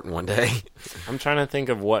super important one day. I'm trying to think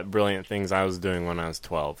of what brilliant things I was doing when I was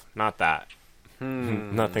 12. Not that.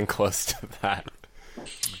 Nothing close to that.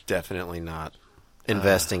 Definitely not.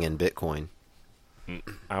 Investing in Bitcoin.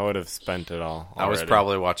 I would have spent it all already. I was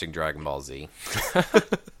probably watching Dragon Ball Z.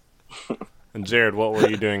 And Jared, what were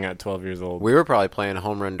you doing at 12 years old? We were probably playing a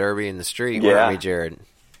home run derby in the street, weren't we, Jared?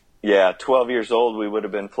 Yeah, 12 years old, we would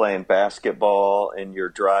have been playing basketball in your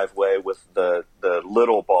driveway with the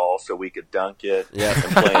little ball so we could dunk it.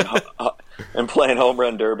 Yeah. And playing home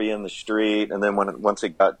run derby in the street. And then once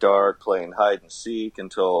it got dark, playing hide and seek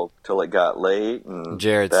until it got late. And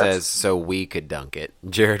Jared says so we could dunk it.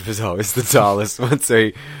 Jared was always the tallest one,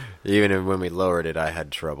 so even when we lowered it, I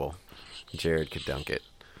had trouble. Jared could dunk it.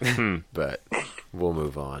 But we'll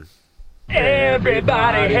move on.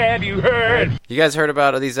 Everybody, have you heard? You guys heard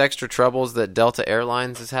about these extra troubles that Delta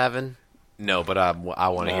Airlines is having? No, but I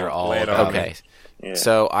want to hear all about it. Okay. Yeah.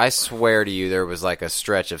 So I swear to you, there was like a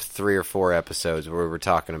stretch of 3 or 4 episodes where we were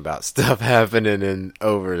talking about stuff happening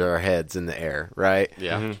over our heads in the air, right?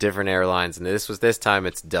 Yeah. Different airlines, and this time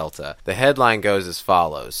it's Delta. The headline goes as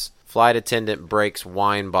follows: Flight attendant breaks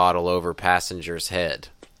wine bottle over passenger's head.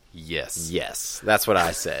 Yes, that's what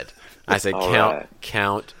I said. I said,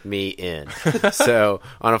 count me in. So,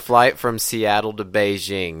 on a flight from Seattle to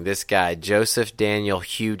Beijing, this guy, Joseph Daniel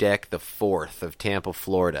Hudeck IV of Tampa,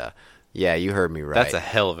 Florida. Yeah, you heard me right. That's a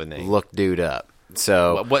hell of a name. Look dude up.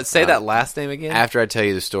 So, say that last name again? After I tell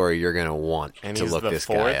you the story, you're going to want to look this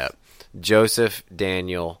guy up. Joseph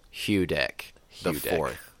Daniel Hudeck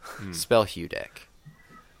IV. Spell Hudeck.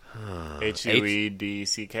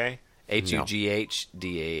 Huedck? Hughda.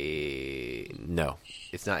 No.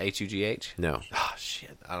 It's not Hugh. No. Oh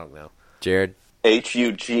shit, I don't know. Jared?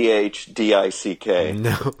 Hughdick.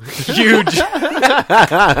 No. Huge.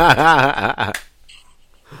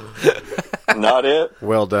 Not it?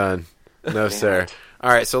 Well done. No, sir.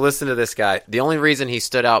 All right, so listen to this guy. The only reason he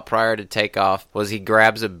stood out prior to takeoff was he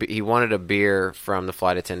wanted a beer from the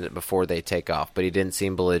flight attendant before they take off, but he didn't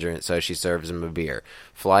seem belligerent, so she serves him a beer.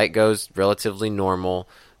 Flight goes relatively normal.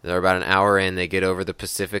 They're about an hour in. They get over the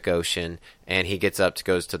Pacific Ocean, and he gets up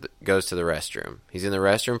goes to the restroom. He's in the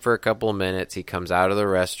restroom for a couple of minutes. He comes out of the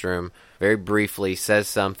restroom very briefly, says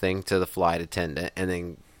something to the flight attendant, and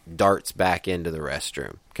then darts back into the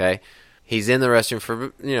restroom. Okay. He's in the restroom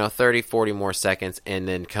for 30, 40 more seconds, and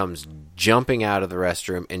then comes jumping out of the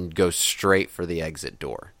restroom and goes straight for the exit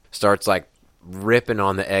door. Starts like ripping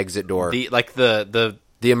on the exit door, The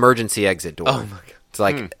emergency exit door. Oh my god! It's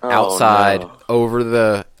like outside over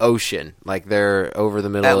the ocean, like they're over the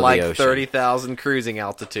middle At of like the ocean. 30,000 cruising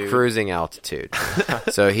altitude.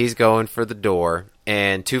 So he's going for the door,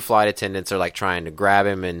 and two flight attendants are like trying to grab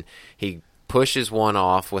him, and he pushes one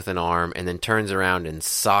off with an arm and then turns around and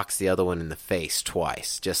socks the other one in the face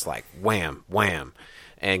twice, just like wham, wham,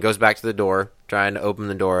 and goes back to the door, trying to open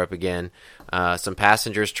the door up again. Some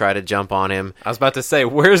passengers try to jump on him. I was about to say,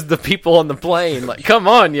 where's the people on the plane? Like, come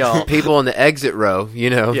on, y'all. People in the exit row,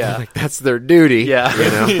 Yeah. like, that's their duty. Yeah.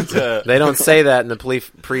 They don't say that in the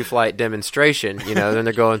pre-flight demonstration, then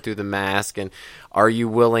they're going through the mask and are you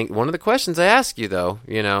willing? One of the questions I ask you, though,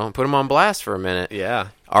 put them on blast for a minute. Yeah.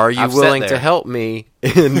 Are you I've willing sat to there. help me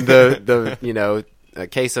in the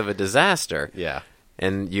case of a disaster? Yeah.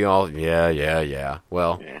 And you all, yeah.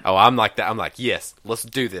 Well, Oh, I'm like that. I'm like, yes, let's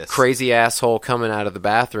do this. crazy asshole coming out of the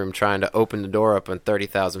bathroom trying to open the door up on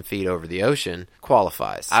 30,000 feet over the ocean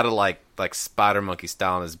qualifies. I'd have like spider monkey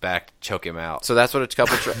style on his back to choke him out. So that's what a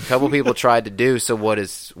couple people tried to do. So what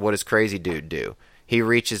does crazy dude do? He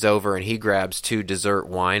reaches over and he grabs two dessert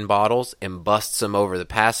wine bottles and busts them over the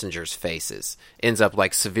passengers' faces. Ends up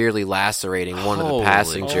like severely lacerating one of the Holy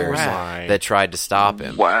passengers crap. that tried to stop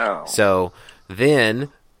him. Wow. So then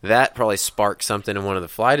that probably sparked something in one of the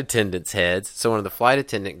flight attendants' heads. So one of the flight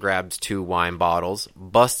attendant grabs two wine bottles,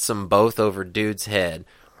 busts them both over dude's head.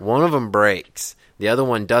 One of them breaks. The other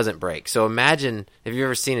one doesn't break. So imagine, have you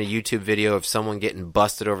ever seen a YouTube video of someone getting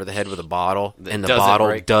busted over the head with a bottle and the doesn't bottle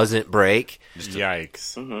break. doesn't break?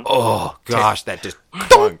 Yikes. Oh gosh, that just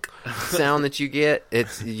thunk sound that you get.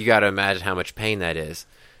 You got to imagine how much pain that is.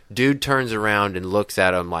 Dude turns around and looks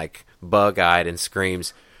at him like bug-eyed and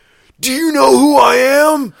screams, "Do you know who I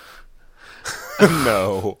am?"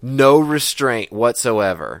 No. No restraint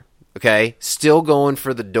whatsoever. Okay, still going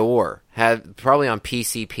for the door. Had probably on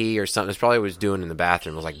PCP or something. It's probably what he was doing in the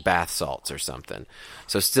bathroom. It was like bath salts or something.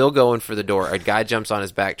 So still going for the door. A guy jumps on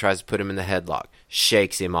his back, tries to put him in the headlock,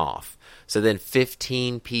 shakes him off. So then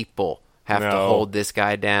 15 people have to hold this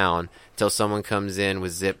guy down until someone comes in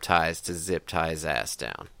with zip ties to zip tie his ass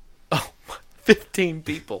down. 15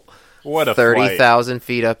 people. What a flight. 30,000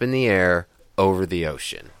 feet up in the air over the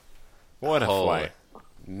ocean. What a Holy flight.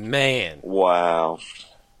 Man. Wow.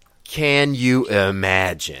 Can you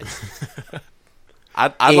imagine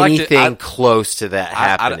I'd anything like to, close to that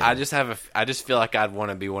happening? I just feel like I'd want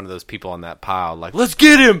to be one of those people on that pile. Like, let's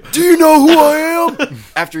get him. Do you know who I am?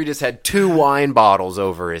 After he just had two wine bottles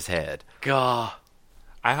over his head. God.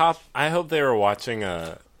 I hope they were watching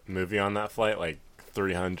a movie on that flight, like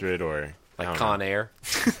 300 or... I Like don't Con know. Air.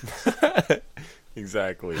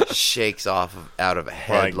 Exactly. Shakes off out of a Or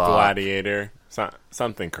like headlock. Gladiator.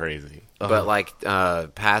 Something crazy. But like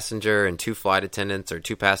passenger and two flight attendants, or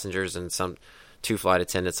two passengers and two flight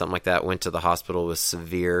attendants, something like that, went to the hospital with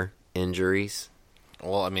severe injuries.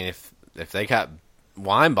 Well, I mean, if they got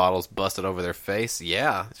wine bottles busted over their face,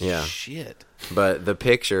 yeah. Shit. But the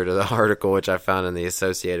picture to the article, which I found in the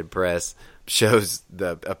Associated Press, shows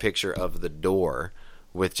a picture of the door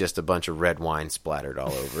with just a bunch of red wine splattered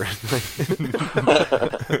all over it.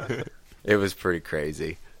 It was pretty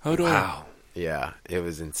crazy. Wow. Yeah, it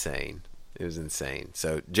was insane.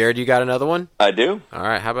 So, Jared, you got another one? I do. All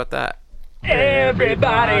right, how about that?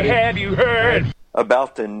 Everybody, have you heard?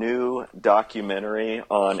 About the new documentary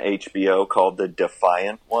on HBO called The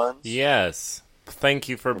Defiant Ones. Yes. Thank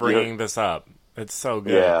you for bringing this up. It's so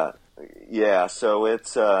good. Yeah. So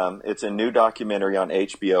it's a new documentary on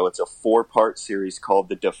HBO. It's a 4-part series called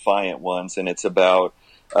The Defiant Ones, and it's about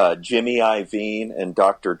Jimmy Iovine and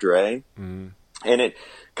Dr. Dre. And it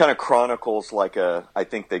kind of chronicles I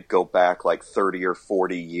think they go back like 30 or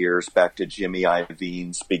 40 years back to Jimmy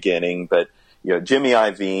Iovine's beginning. But, Jimmy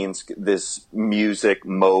Iovine's this music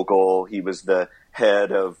mogul. He was the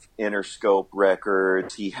head of Interscope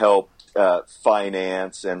Records. He helped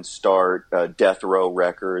finance and start Death Row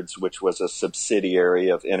Records, which was a subsidiary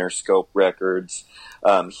of Interscope Records.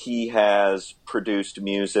 He has produced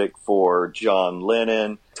music for John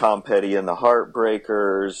Lennon, Tom Petty and the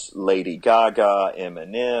Heartbreakers, Lady Gaga,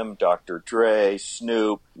 Eminem, Dr. Dre,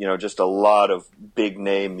 Snoop, just a lot of big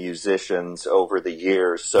name musicians over the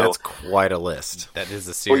years. So that's quite a list. That is a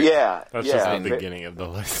well, series. That's just the beginning of the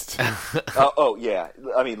list. Yeah.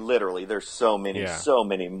 I mean, literally, there's so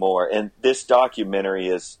many more. And this documentary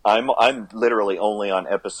is, I'm literally only on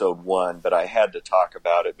episode 1, but I had to talk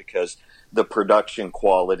about it because the production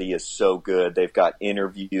quality is so good. They've got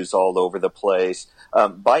interviews all over the place.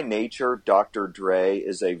 By nature, Dr. Dre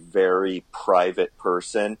is a very private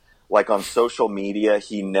person. Like on social media,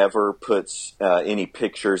 he never puts any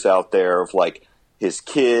pictures out there of like his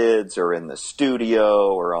kids or in the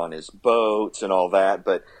studio or on his boats and all that.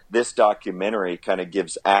 But this documentary kind of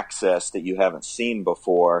gives access that you haven't seen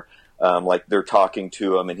before. Like they're talking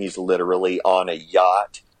to him and he's literally on a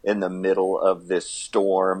yacht in the middle of this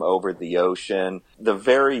storm over the ocean. The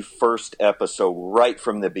very first episode, right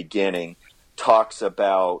from the beginning, talks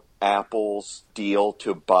about Apple's deal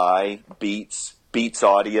to buy Beats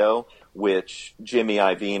Audio, which Jimmy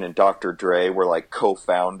Iovine and Dr. Dre were like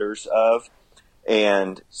co-founders of.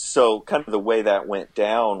 And so kind of the way that went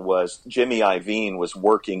down was Jimmy Iovine was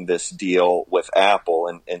working this deal with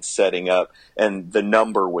Apple and setting up, and the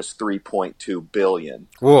number was $3.2 billion.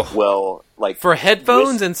 Whoa. Well, like For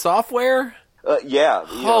headphones and software? Yeah.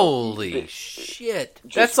 Holy shit.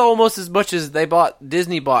 That's almost as much as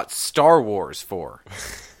Disney bought Star Wars for.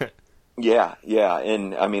 Yeah.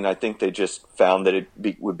 And I mean, I think they just found that it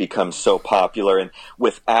would become so popular. And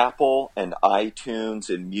with Apple and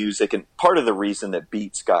iTunes and music, and part of the reason that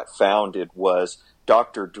Beats got founded was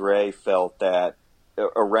Dr. Dre felt that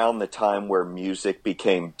around the time where music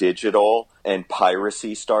became digital and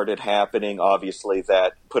piracy started happening, obviously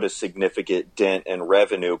that put a significant dent in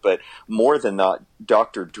revenue. But more than that,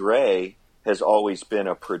 Dr. Dre has always been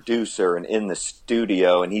a producer and in the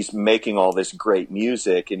studio, and he's making all this great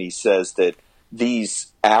music. And he says that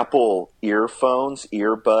these Apple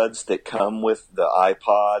earbuds that come with the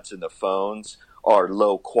iPods and the phones are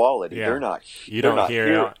low quality. Yeah. They're not. You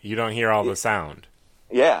don't hear all the sound.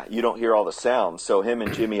 Yeah, you don't hear all the sound. So him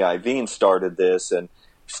and Jimmy Iovine started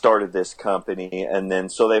this company, and then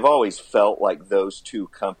so they've always felt like those two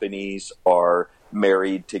companies are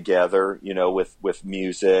married together, with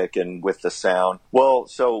music and with the sound. Well,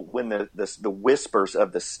 so when the whispers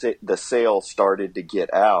of the sale started to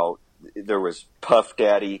get out, there was Puff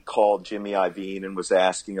Daddy called Jimmy Iovine and was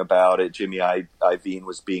asking about it. Jimmy Iovine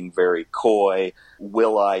was being very coy.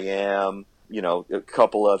 Will.i.am, a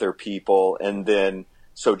couple other people, and then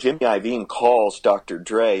so Jimmy Iovine calls Dr.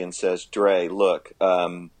 Dre and says, "Dre, look,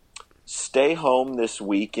 stay home this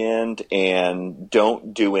weekend and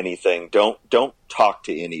don't do anything. Don't talk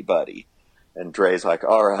to anybody." And Dre's like,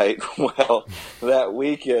 "All right." Well, that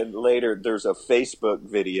weekend later, there's a Facebook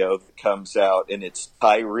video that comes out, and it's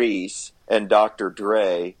Tyrese and Dr.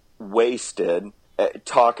 Dre wasted,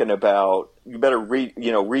 talking about, you better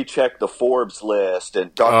recheck the Forbes list.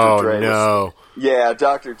 And Dr. Dre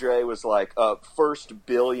Dr. Dre was like, first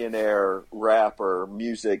billionaire rapper,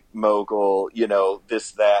 music mogul,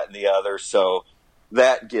 this, that, and the other. So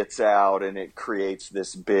that gets out and it creates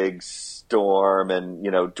this big storm. And,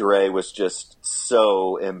 Dre was just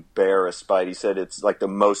so embarrassed by it. He said it's like the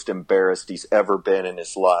most embarrassed he's ever been in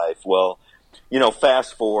his life. Well,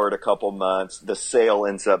 fast forward a couple months, the sale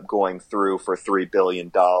ends up going through for $3 billion.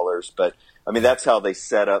 But I mean, that's how they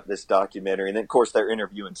set up this documentary. And then, of course, they're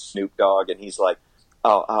interviewing Snoop Dogg, and he's like,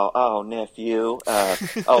 oh, nephew.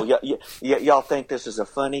 Y'all think this is a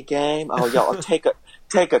funny game? Oh, y'all take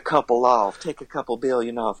a couple off. Take a couple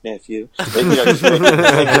billion off, nephew. And, just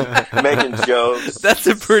making jokes. That's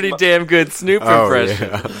a pretty damn good Snoop impression.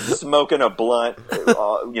 Yeah. Smoking a blunt,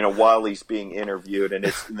 while he's being interviewed,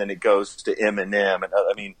 and then it goes to Eminem, and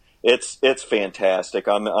I mean, it's fantastic.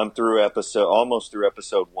 I'm almost through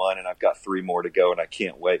episode 1, and I've got 3 more to go, and I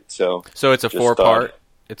can't wait. So it's a 4-part.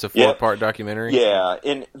 It's a 4-part documentary. Yeah,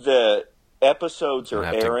 and the episodes are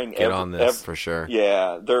airing. Get on this for sure.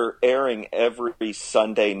 Yeah, they're airing every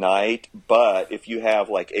Sunday night. But if you have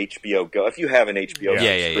like HBO Go, if you have an HBO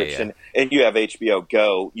subscription and you have HBO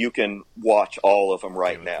Go, you can watch all of them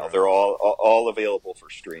right now. They're all available for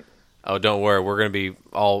streaming. Oh, don't worry, we're going to be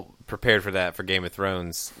all prepared for that for Game of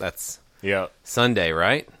Thrones. That's Sunday,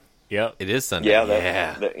 right? Yep, it is Sunday.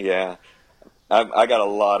 Yeah. I got a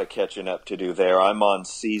lot of catching up to do there. I'm on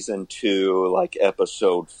season 2, like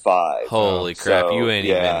episode 5. Holy crap! You ain't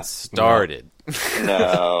even started.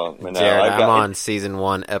 No. Jared, I'm on season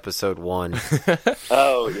 1, episode 1.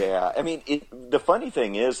 Oh yeah, I mean, the funny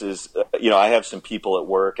thing is I have some people at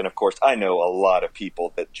work, and of course, I know a lot of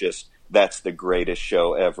people that that's the greatest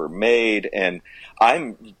show ever made, and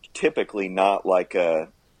I'm typically not like a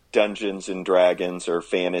Dungeons and Dragons or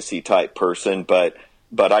fantasy type person, but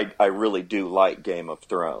I really do like Game of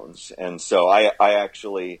Thrones, and so I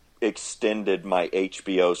actually extended my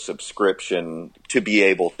HBO subscription to be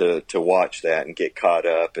able to watch that and get caught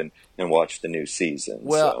up and watch the new season.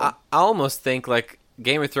 Well, so. I almost think like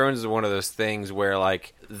Game of Thrones is one of those things where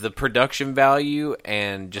like the production value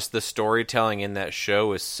and just the storytelling in that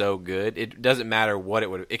show is so good. It doesn't matter what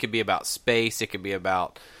it could be about space, it could be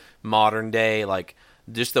about modern day, like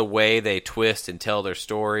just the way they twist and tell their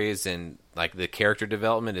stories, and like the character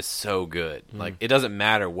development is so good. Like it doesn't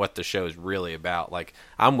matter what the show is really about. Like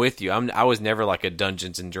I'm with you. I was never like a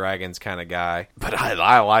Dungeons and Dragons kind of guy, but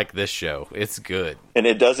I like this show. It's good. And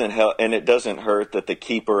it doesn't help, and it doesn't hurt that the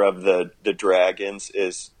keeper of the dragons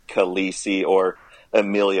is Khaleesi or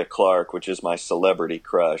Emilia Clarke, which is my celebrity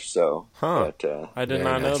crush. So, I did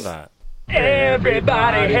not know that.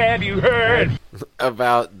 Everybody, have you heard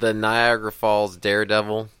about the Niagara Falls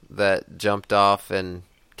daredevil that jumped off and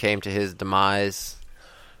came to his demise?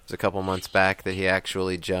 It was a couple months back that he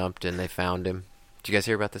actually jumped and they found him. Did you guys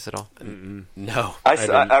hear about this at all? No.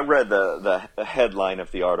 I read the headline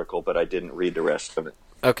of the article, but I didn't read the rest of it.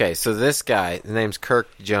 Okay, so this guy, his name's Kirk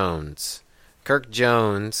Jones. Kirk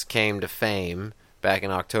Jones came to fame back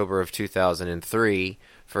in October of 2003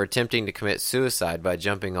 for attempting to commit suicide by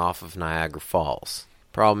jumping off of Niagara Falls.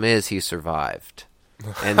 Problem is, he survived,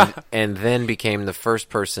 and then became the first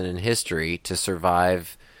person in history to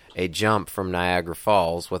survive a jump from Niagara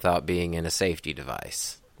Falls without being in a safety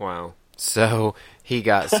device. Wow. So he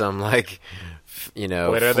got some, like, Wait,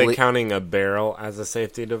 are they counting a barrel as a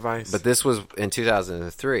safety device? But this was in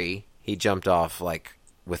 2003. He jumped off, like,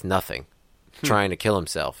 with nothing, trying to kill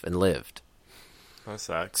himself, and lived. That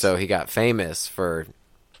sucks. So he got famous for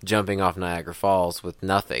jumping off Niagara Falls with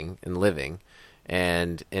nothing and living,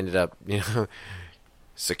 and ended up,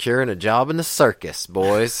 securing a job in the circus,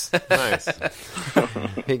 boys. Nice.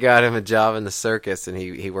 He got him a job in the circus, and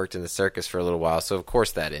he worked in the circus for a little while. So of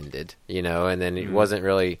course that ended, and then he wasn't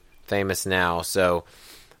really famous now. So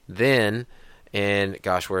then,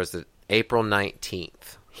 where is it? April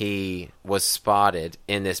 19th, he was spotted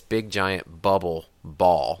in this big giant bubble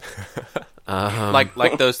ball.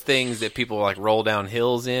 Like those things that people like roll down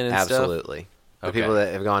hills in and Absolutely. stuff? The Okay. people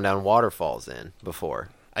that have gone down waterfalls in before.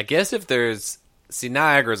 I guess if there's... See,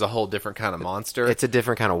 Niagara is a whole different kind of monster. It's a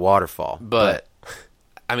different kind of waterfall. But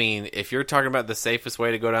I mean, if you're talking about the safest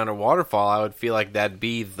way to go down a waterfall, I would feel like that'd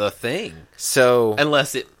be the thing. So...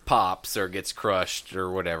 Unless it pops or gets crushed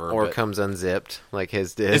or whatever. Or comes unzipped, like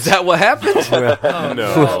his did. Is that what happened?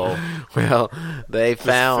 No. Well, they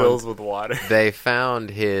found... fills with water. They found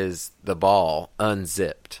the ball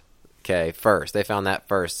unzipped. Okay, first. They found that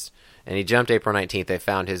first. And he jumped April 19th. They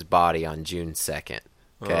found his body on June 2nd.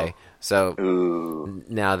 Okay, so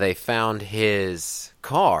now they found his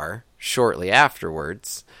car shortly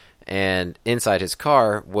afterwards, and inside his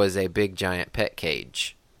car was a big giant pet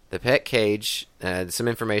cage. The pet cage, some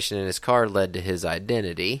information in his car led to his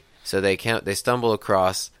identity, so they stumble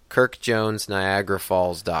across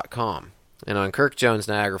KirkJonesNiagaraFalls.com. And on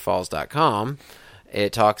KirkJonesNiagaraFalls.com,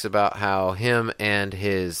 it talks about how him and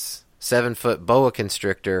his 7-foot boa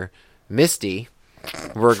constrictor, Misty,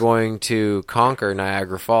 were going to conquer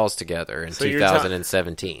Niagara Falls together in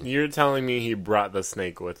 2017. You're telling me he brought the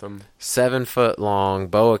snake with him? 7-foot-long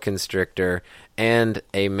boa constrictor and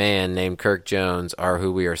a man named Kirk Jones are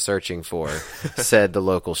who we are searching for, said the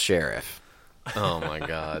local sheriff. Oh, my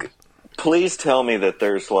God. Please tell me that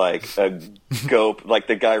there's like like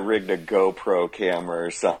the guy rigged a GoPro camera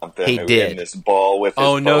or something. He did. In this ball with.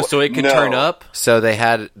 Oh no! So it could turn up. So they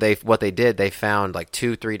found like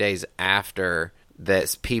 2-3 days after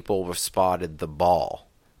that people were spotted the ball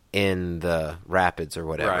in the rapids or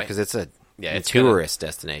whatever, because it's a tourist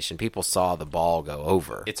destination. People saw the ball go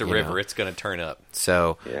over. It's a river. It's going to turn up.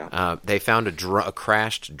 So they found a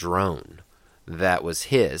crashed drone. That was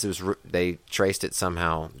his. They traced it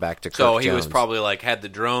somehow back to Kirk Jones. So he was probably like had the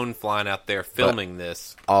drone flying out there filming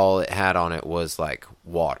this. All it had on it was like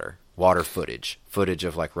water footage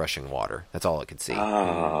of like rushing water. That's all it could see.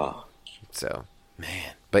 Oh. So,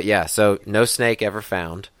 man. But yeah, so no snake ever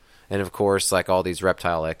found. And of course, like all these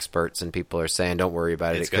reptile experts and people are saying, don't worry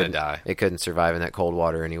about it. It's going to die. It couldn't survive in that cold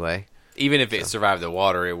water anyway. Even if it survived the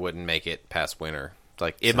water, it wouldn't make it past winter.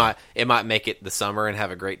 Like it might make it the summer and have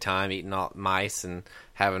a great time eating all mice and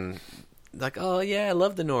having like, oh yeah, I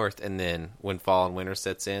love the North, and then when fall and winter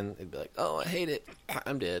sets in, they'd be like, oh, I hate it,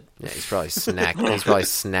 I'm dead. Yeah, he's probably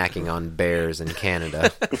snacking on bears in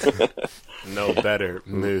Canada. No better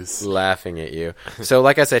moose. Laughing at you. So,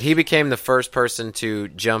 like I said, he became the first person to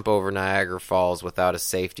jump over Niagara Falls without a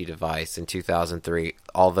safety device in 2003.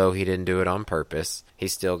 Although he didn't do it on purpose, he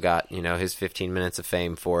still got, his 15 minutes of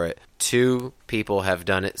fame for it. 2 people have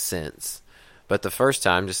done it since. But the first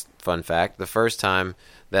time, just fun fact, the first time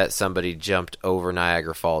that somebody jumped over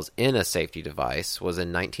Niagara Falls in a safety device was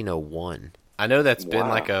in 1901. I know that's been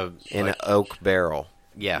like an oak barrel.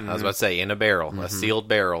 Yeah, I was about to say, in a barrel, a sealed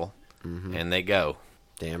barrel. And they go.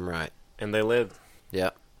 Damn right. And they live.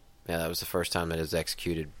 Yep. Yeah, that was the first time that it was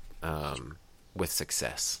executed with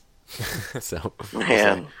success. So,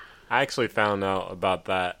 Man. I actually found out about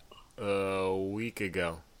that a week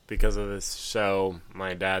ago because of this show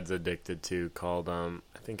my dad's addicted to called, I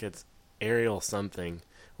think it's Aerial something,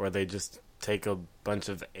 where they just take a bunch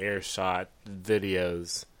of air shot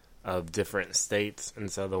videos of different states. And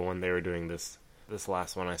so the one they were doing this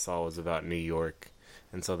last one I saw was about New York.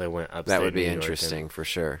 And so they went upstate. That would be New York interesting for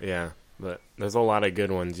sure. Yeah, but there's a lot of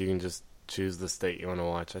good ones. You can just choose the state you want to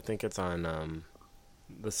watch. I think it's on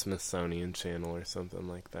the Smithsonian Channel or something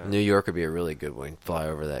like that. New York would be a really good one. Fly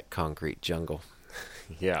over that concrete jungle.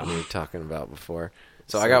 Yeah. We were talking about before.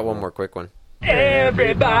 So I got one more quick one.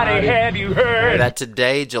 Everybody, have you heard? That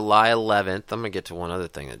today, July 11th, I'm going to get to one other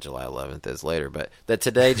thing that July 11th is later, but that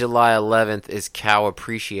today, July 11th, is Cow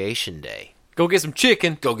Appreciation Day. Go get some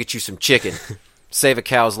chicken. Go get you some chicken. Save a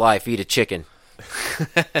cow's life, eat a chicken.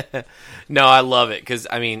 No, I love it because,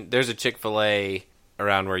 there's a Chick-fil-A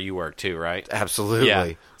around where you work too, right? Absolutely.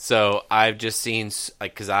 Yeah. So I've just seen,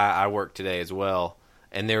 because I work today as well,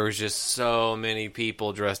 and there was just so many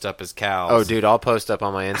people dressed up as cows. Oh, dude, I'll post up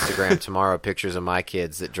on my Instagram tomorrow pictures of my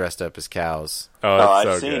kids that dressed up as cows. Oh,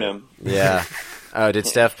 I've seen him. Yeah. Oh, did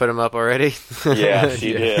Steph put them up already? Yeah,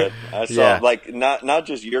 she did. I saw, not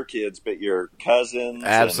just your kids, but your cousins.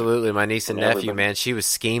 Absolutely. My niece and nephew, everybody. man, she was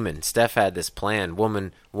scheming. Steph had this plan.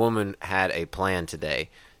 Woman had a plan today.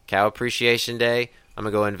 Cow Appreciation Day, I'm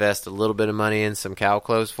going to go invest a little bit of money in some cow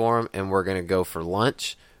clothes for them, and we're going to go for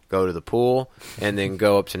lunch, go to the pool, and then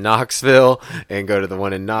go up to Knoxville and go to the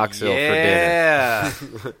one in Knoxville for dinner. Yeah.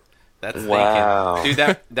 That's Wow. thinking.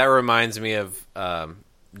 Dude, that reminds me of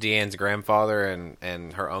Deanne's grandfather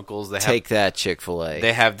and her uncles. Take that, Chick-fil-A.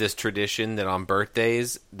 They have this tradition that on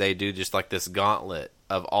birthdays, they do just like this gauntlet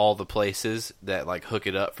of all the places that like hook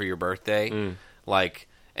it up for your birthday. Like,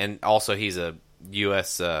 and also he's a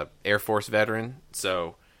U.S. Air Force veteran,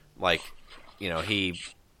 so like, he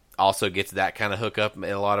also gets that kind of hookup in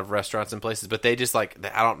a lot of restaurants and places. But they just I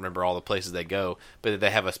don't remember all the places they go, but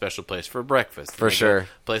they have a special place for breakfast, for sure,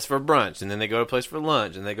 place for brunch, and then they go to a place for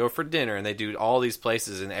lunch, and they go for dinner, and they do all these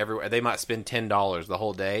places, and everywhere they might spend $10 the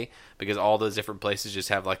whole day because all those different places just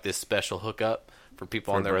have like this special hookup for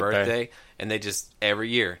people on their birthday, and they just every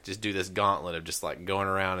year just do this gauntlet of just like going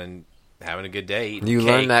around and having a good day. Eating you cake.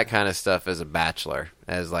 learn that kind of stuff as a bachelor,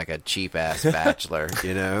 as like a cheap ass bachelor,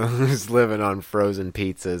 who's living on frozen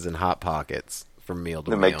pizzas and hot pockets from meal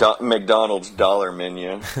to The meal. McDonald's dollar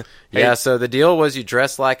menu. Yeah, so the deal was you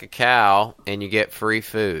dress like a cow and you get free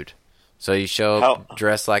food. So you show up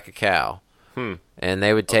dressed like a cow. And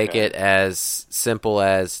they would take it as simple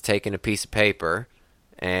as taking a piece of paper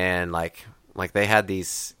and like they had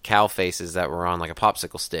these cow faces that were on like a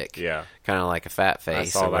popsicle stick. Yeah. Kind of like a fat face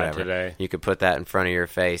I saw or whatever. that today. You could put that in front of your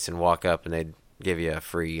face and walk up and they'd give you a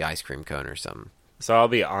free ice cream cone or something. So I'll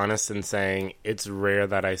be honest in saying it's rare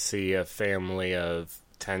that I see a family of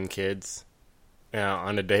 10 kids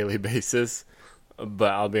on a daily basis.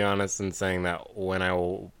 But I'll be honest in saying that when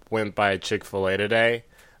I went by Chick-fil-A today,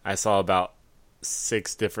 I saw about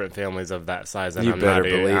 6 different families of that size, and You better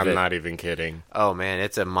believe it. I'm not even kidding. Oh, man,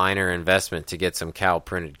 it's a minor investment to get some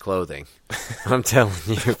cow-printed clothing. I'm telling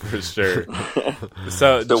you. For sure.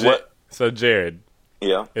 So Jared,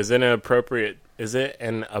 Yeah. is it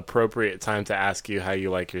an appropriate time to ask you how you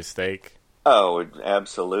like your steak? Oh,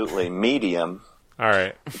 absolutely. Medium. All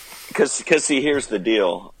right. Because see, here's the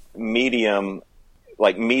deal. Medium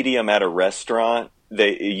at a restaurant,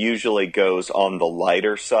 it usually goes on the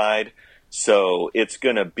lighter side. So it's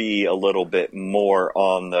going to be a little bit more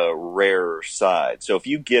on the rarer side. So if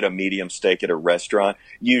you get a medium steak at a restaurant,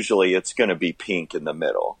 usually it's going to be pink in the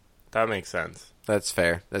middle. That makes sense. That's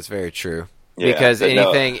fair. That's very true. Yeah, Because but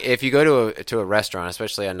if you go to a restaurant,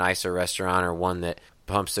 especially a nicer restaurant or one that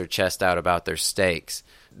pumps their chest out about their steaks,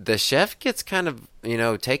 the chef gets kind of,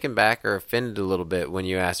 taken back or offended a little bit when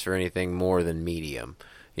you ask for anything more than medium.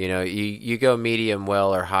 You know, you go medium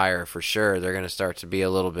well or higher for sure, they're going to start to be a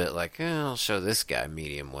little bit like, I'll show this guy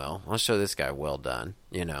medium well. I'll show this guy well done,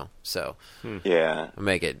 you know. So, yeah.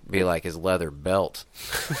 Make it be like his leather belt.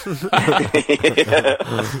 You might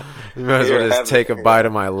as well just take a bite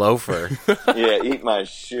of my loafer. Yeah, eat my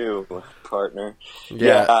shoe, partner.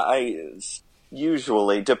 Yeah. I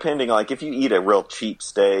usually, depending, like if you eat a real cheap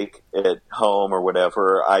steak at home or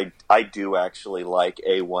whatever, I do actually like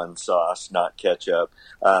A1 sauce, not ketchup.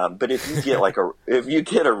 But if you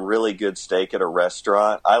get a really good steak at a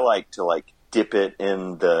restaurant, I like to like dip it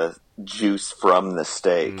in the juice from the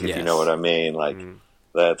steak, if you know what I mean. Like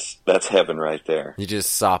that's heaven right there. You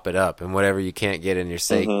just sop it up, and whatever you can't get in your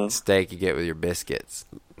steak, you get with your biscuits.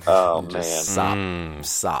 Oh, Just man.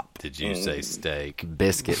 Sop. Did you say steak?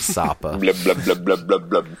 Biscuit soppa. Blub, blub, blub, blub,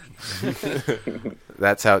 blub.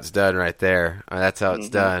 That's how it's done right there. That's how it's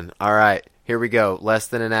done. All right, here we go. Less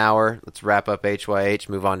than an hour. Let's wrap up HYH,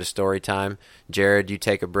 move on to story time. Jared, you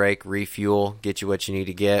take a break, refuel, get you what you need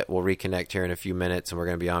to get. We'll reconnect here in a few minutes, and we're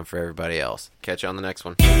going to be on for everybody else. Catch you on the next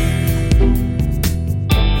one.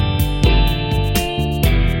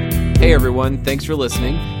 Hey everyone, thanks for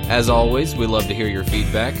listening. As always, we love to hear your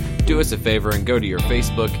feedback. Do us a favor and go to your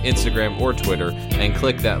Facebook, Instagram, or Twitter and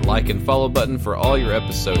click that like and follow button for all your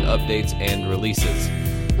episode updates and releases.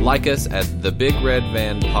 Like us at The Big Red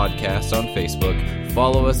Van Podcast on Facebook.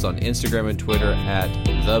 Follow us on Instagram and Twitter at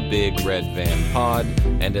The Big Red Van Pod.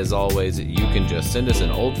 And as always, you can just send us an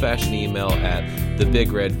old-fashioned email at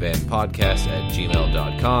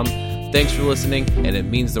thebigredvanpodcast@gmail.com. Thanks for listening, and it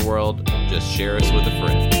means the world. Just share us with a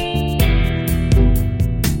friend.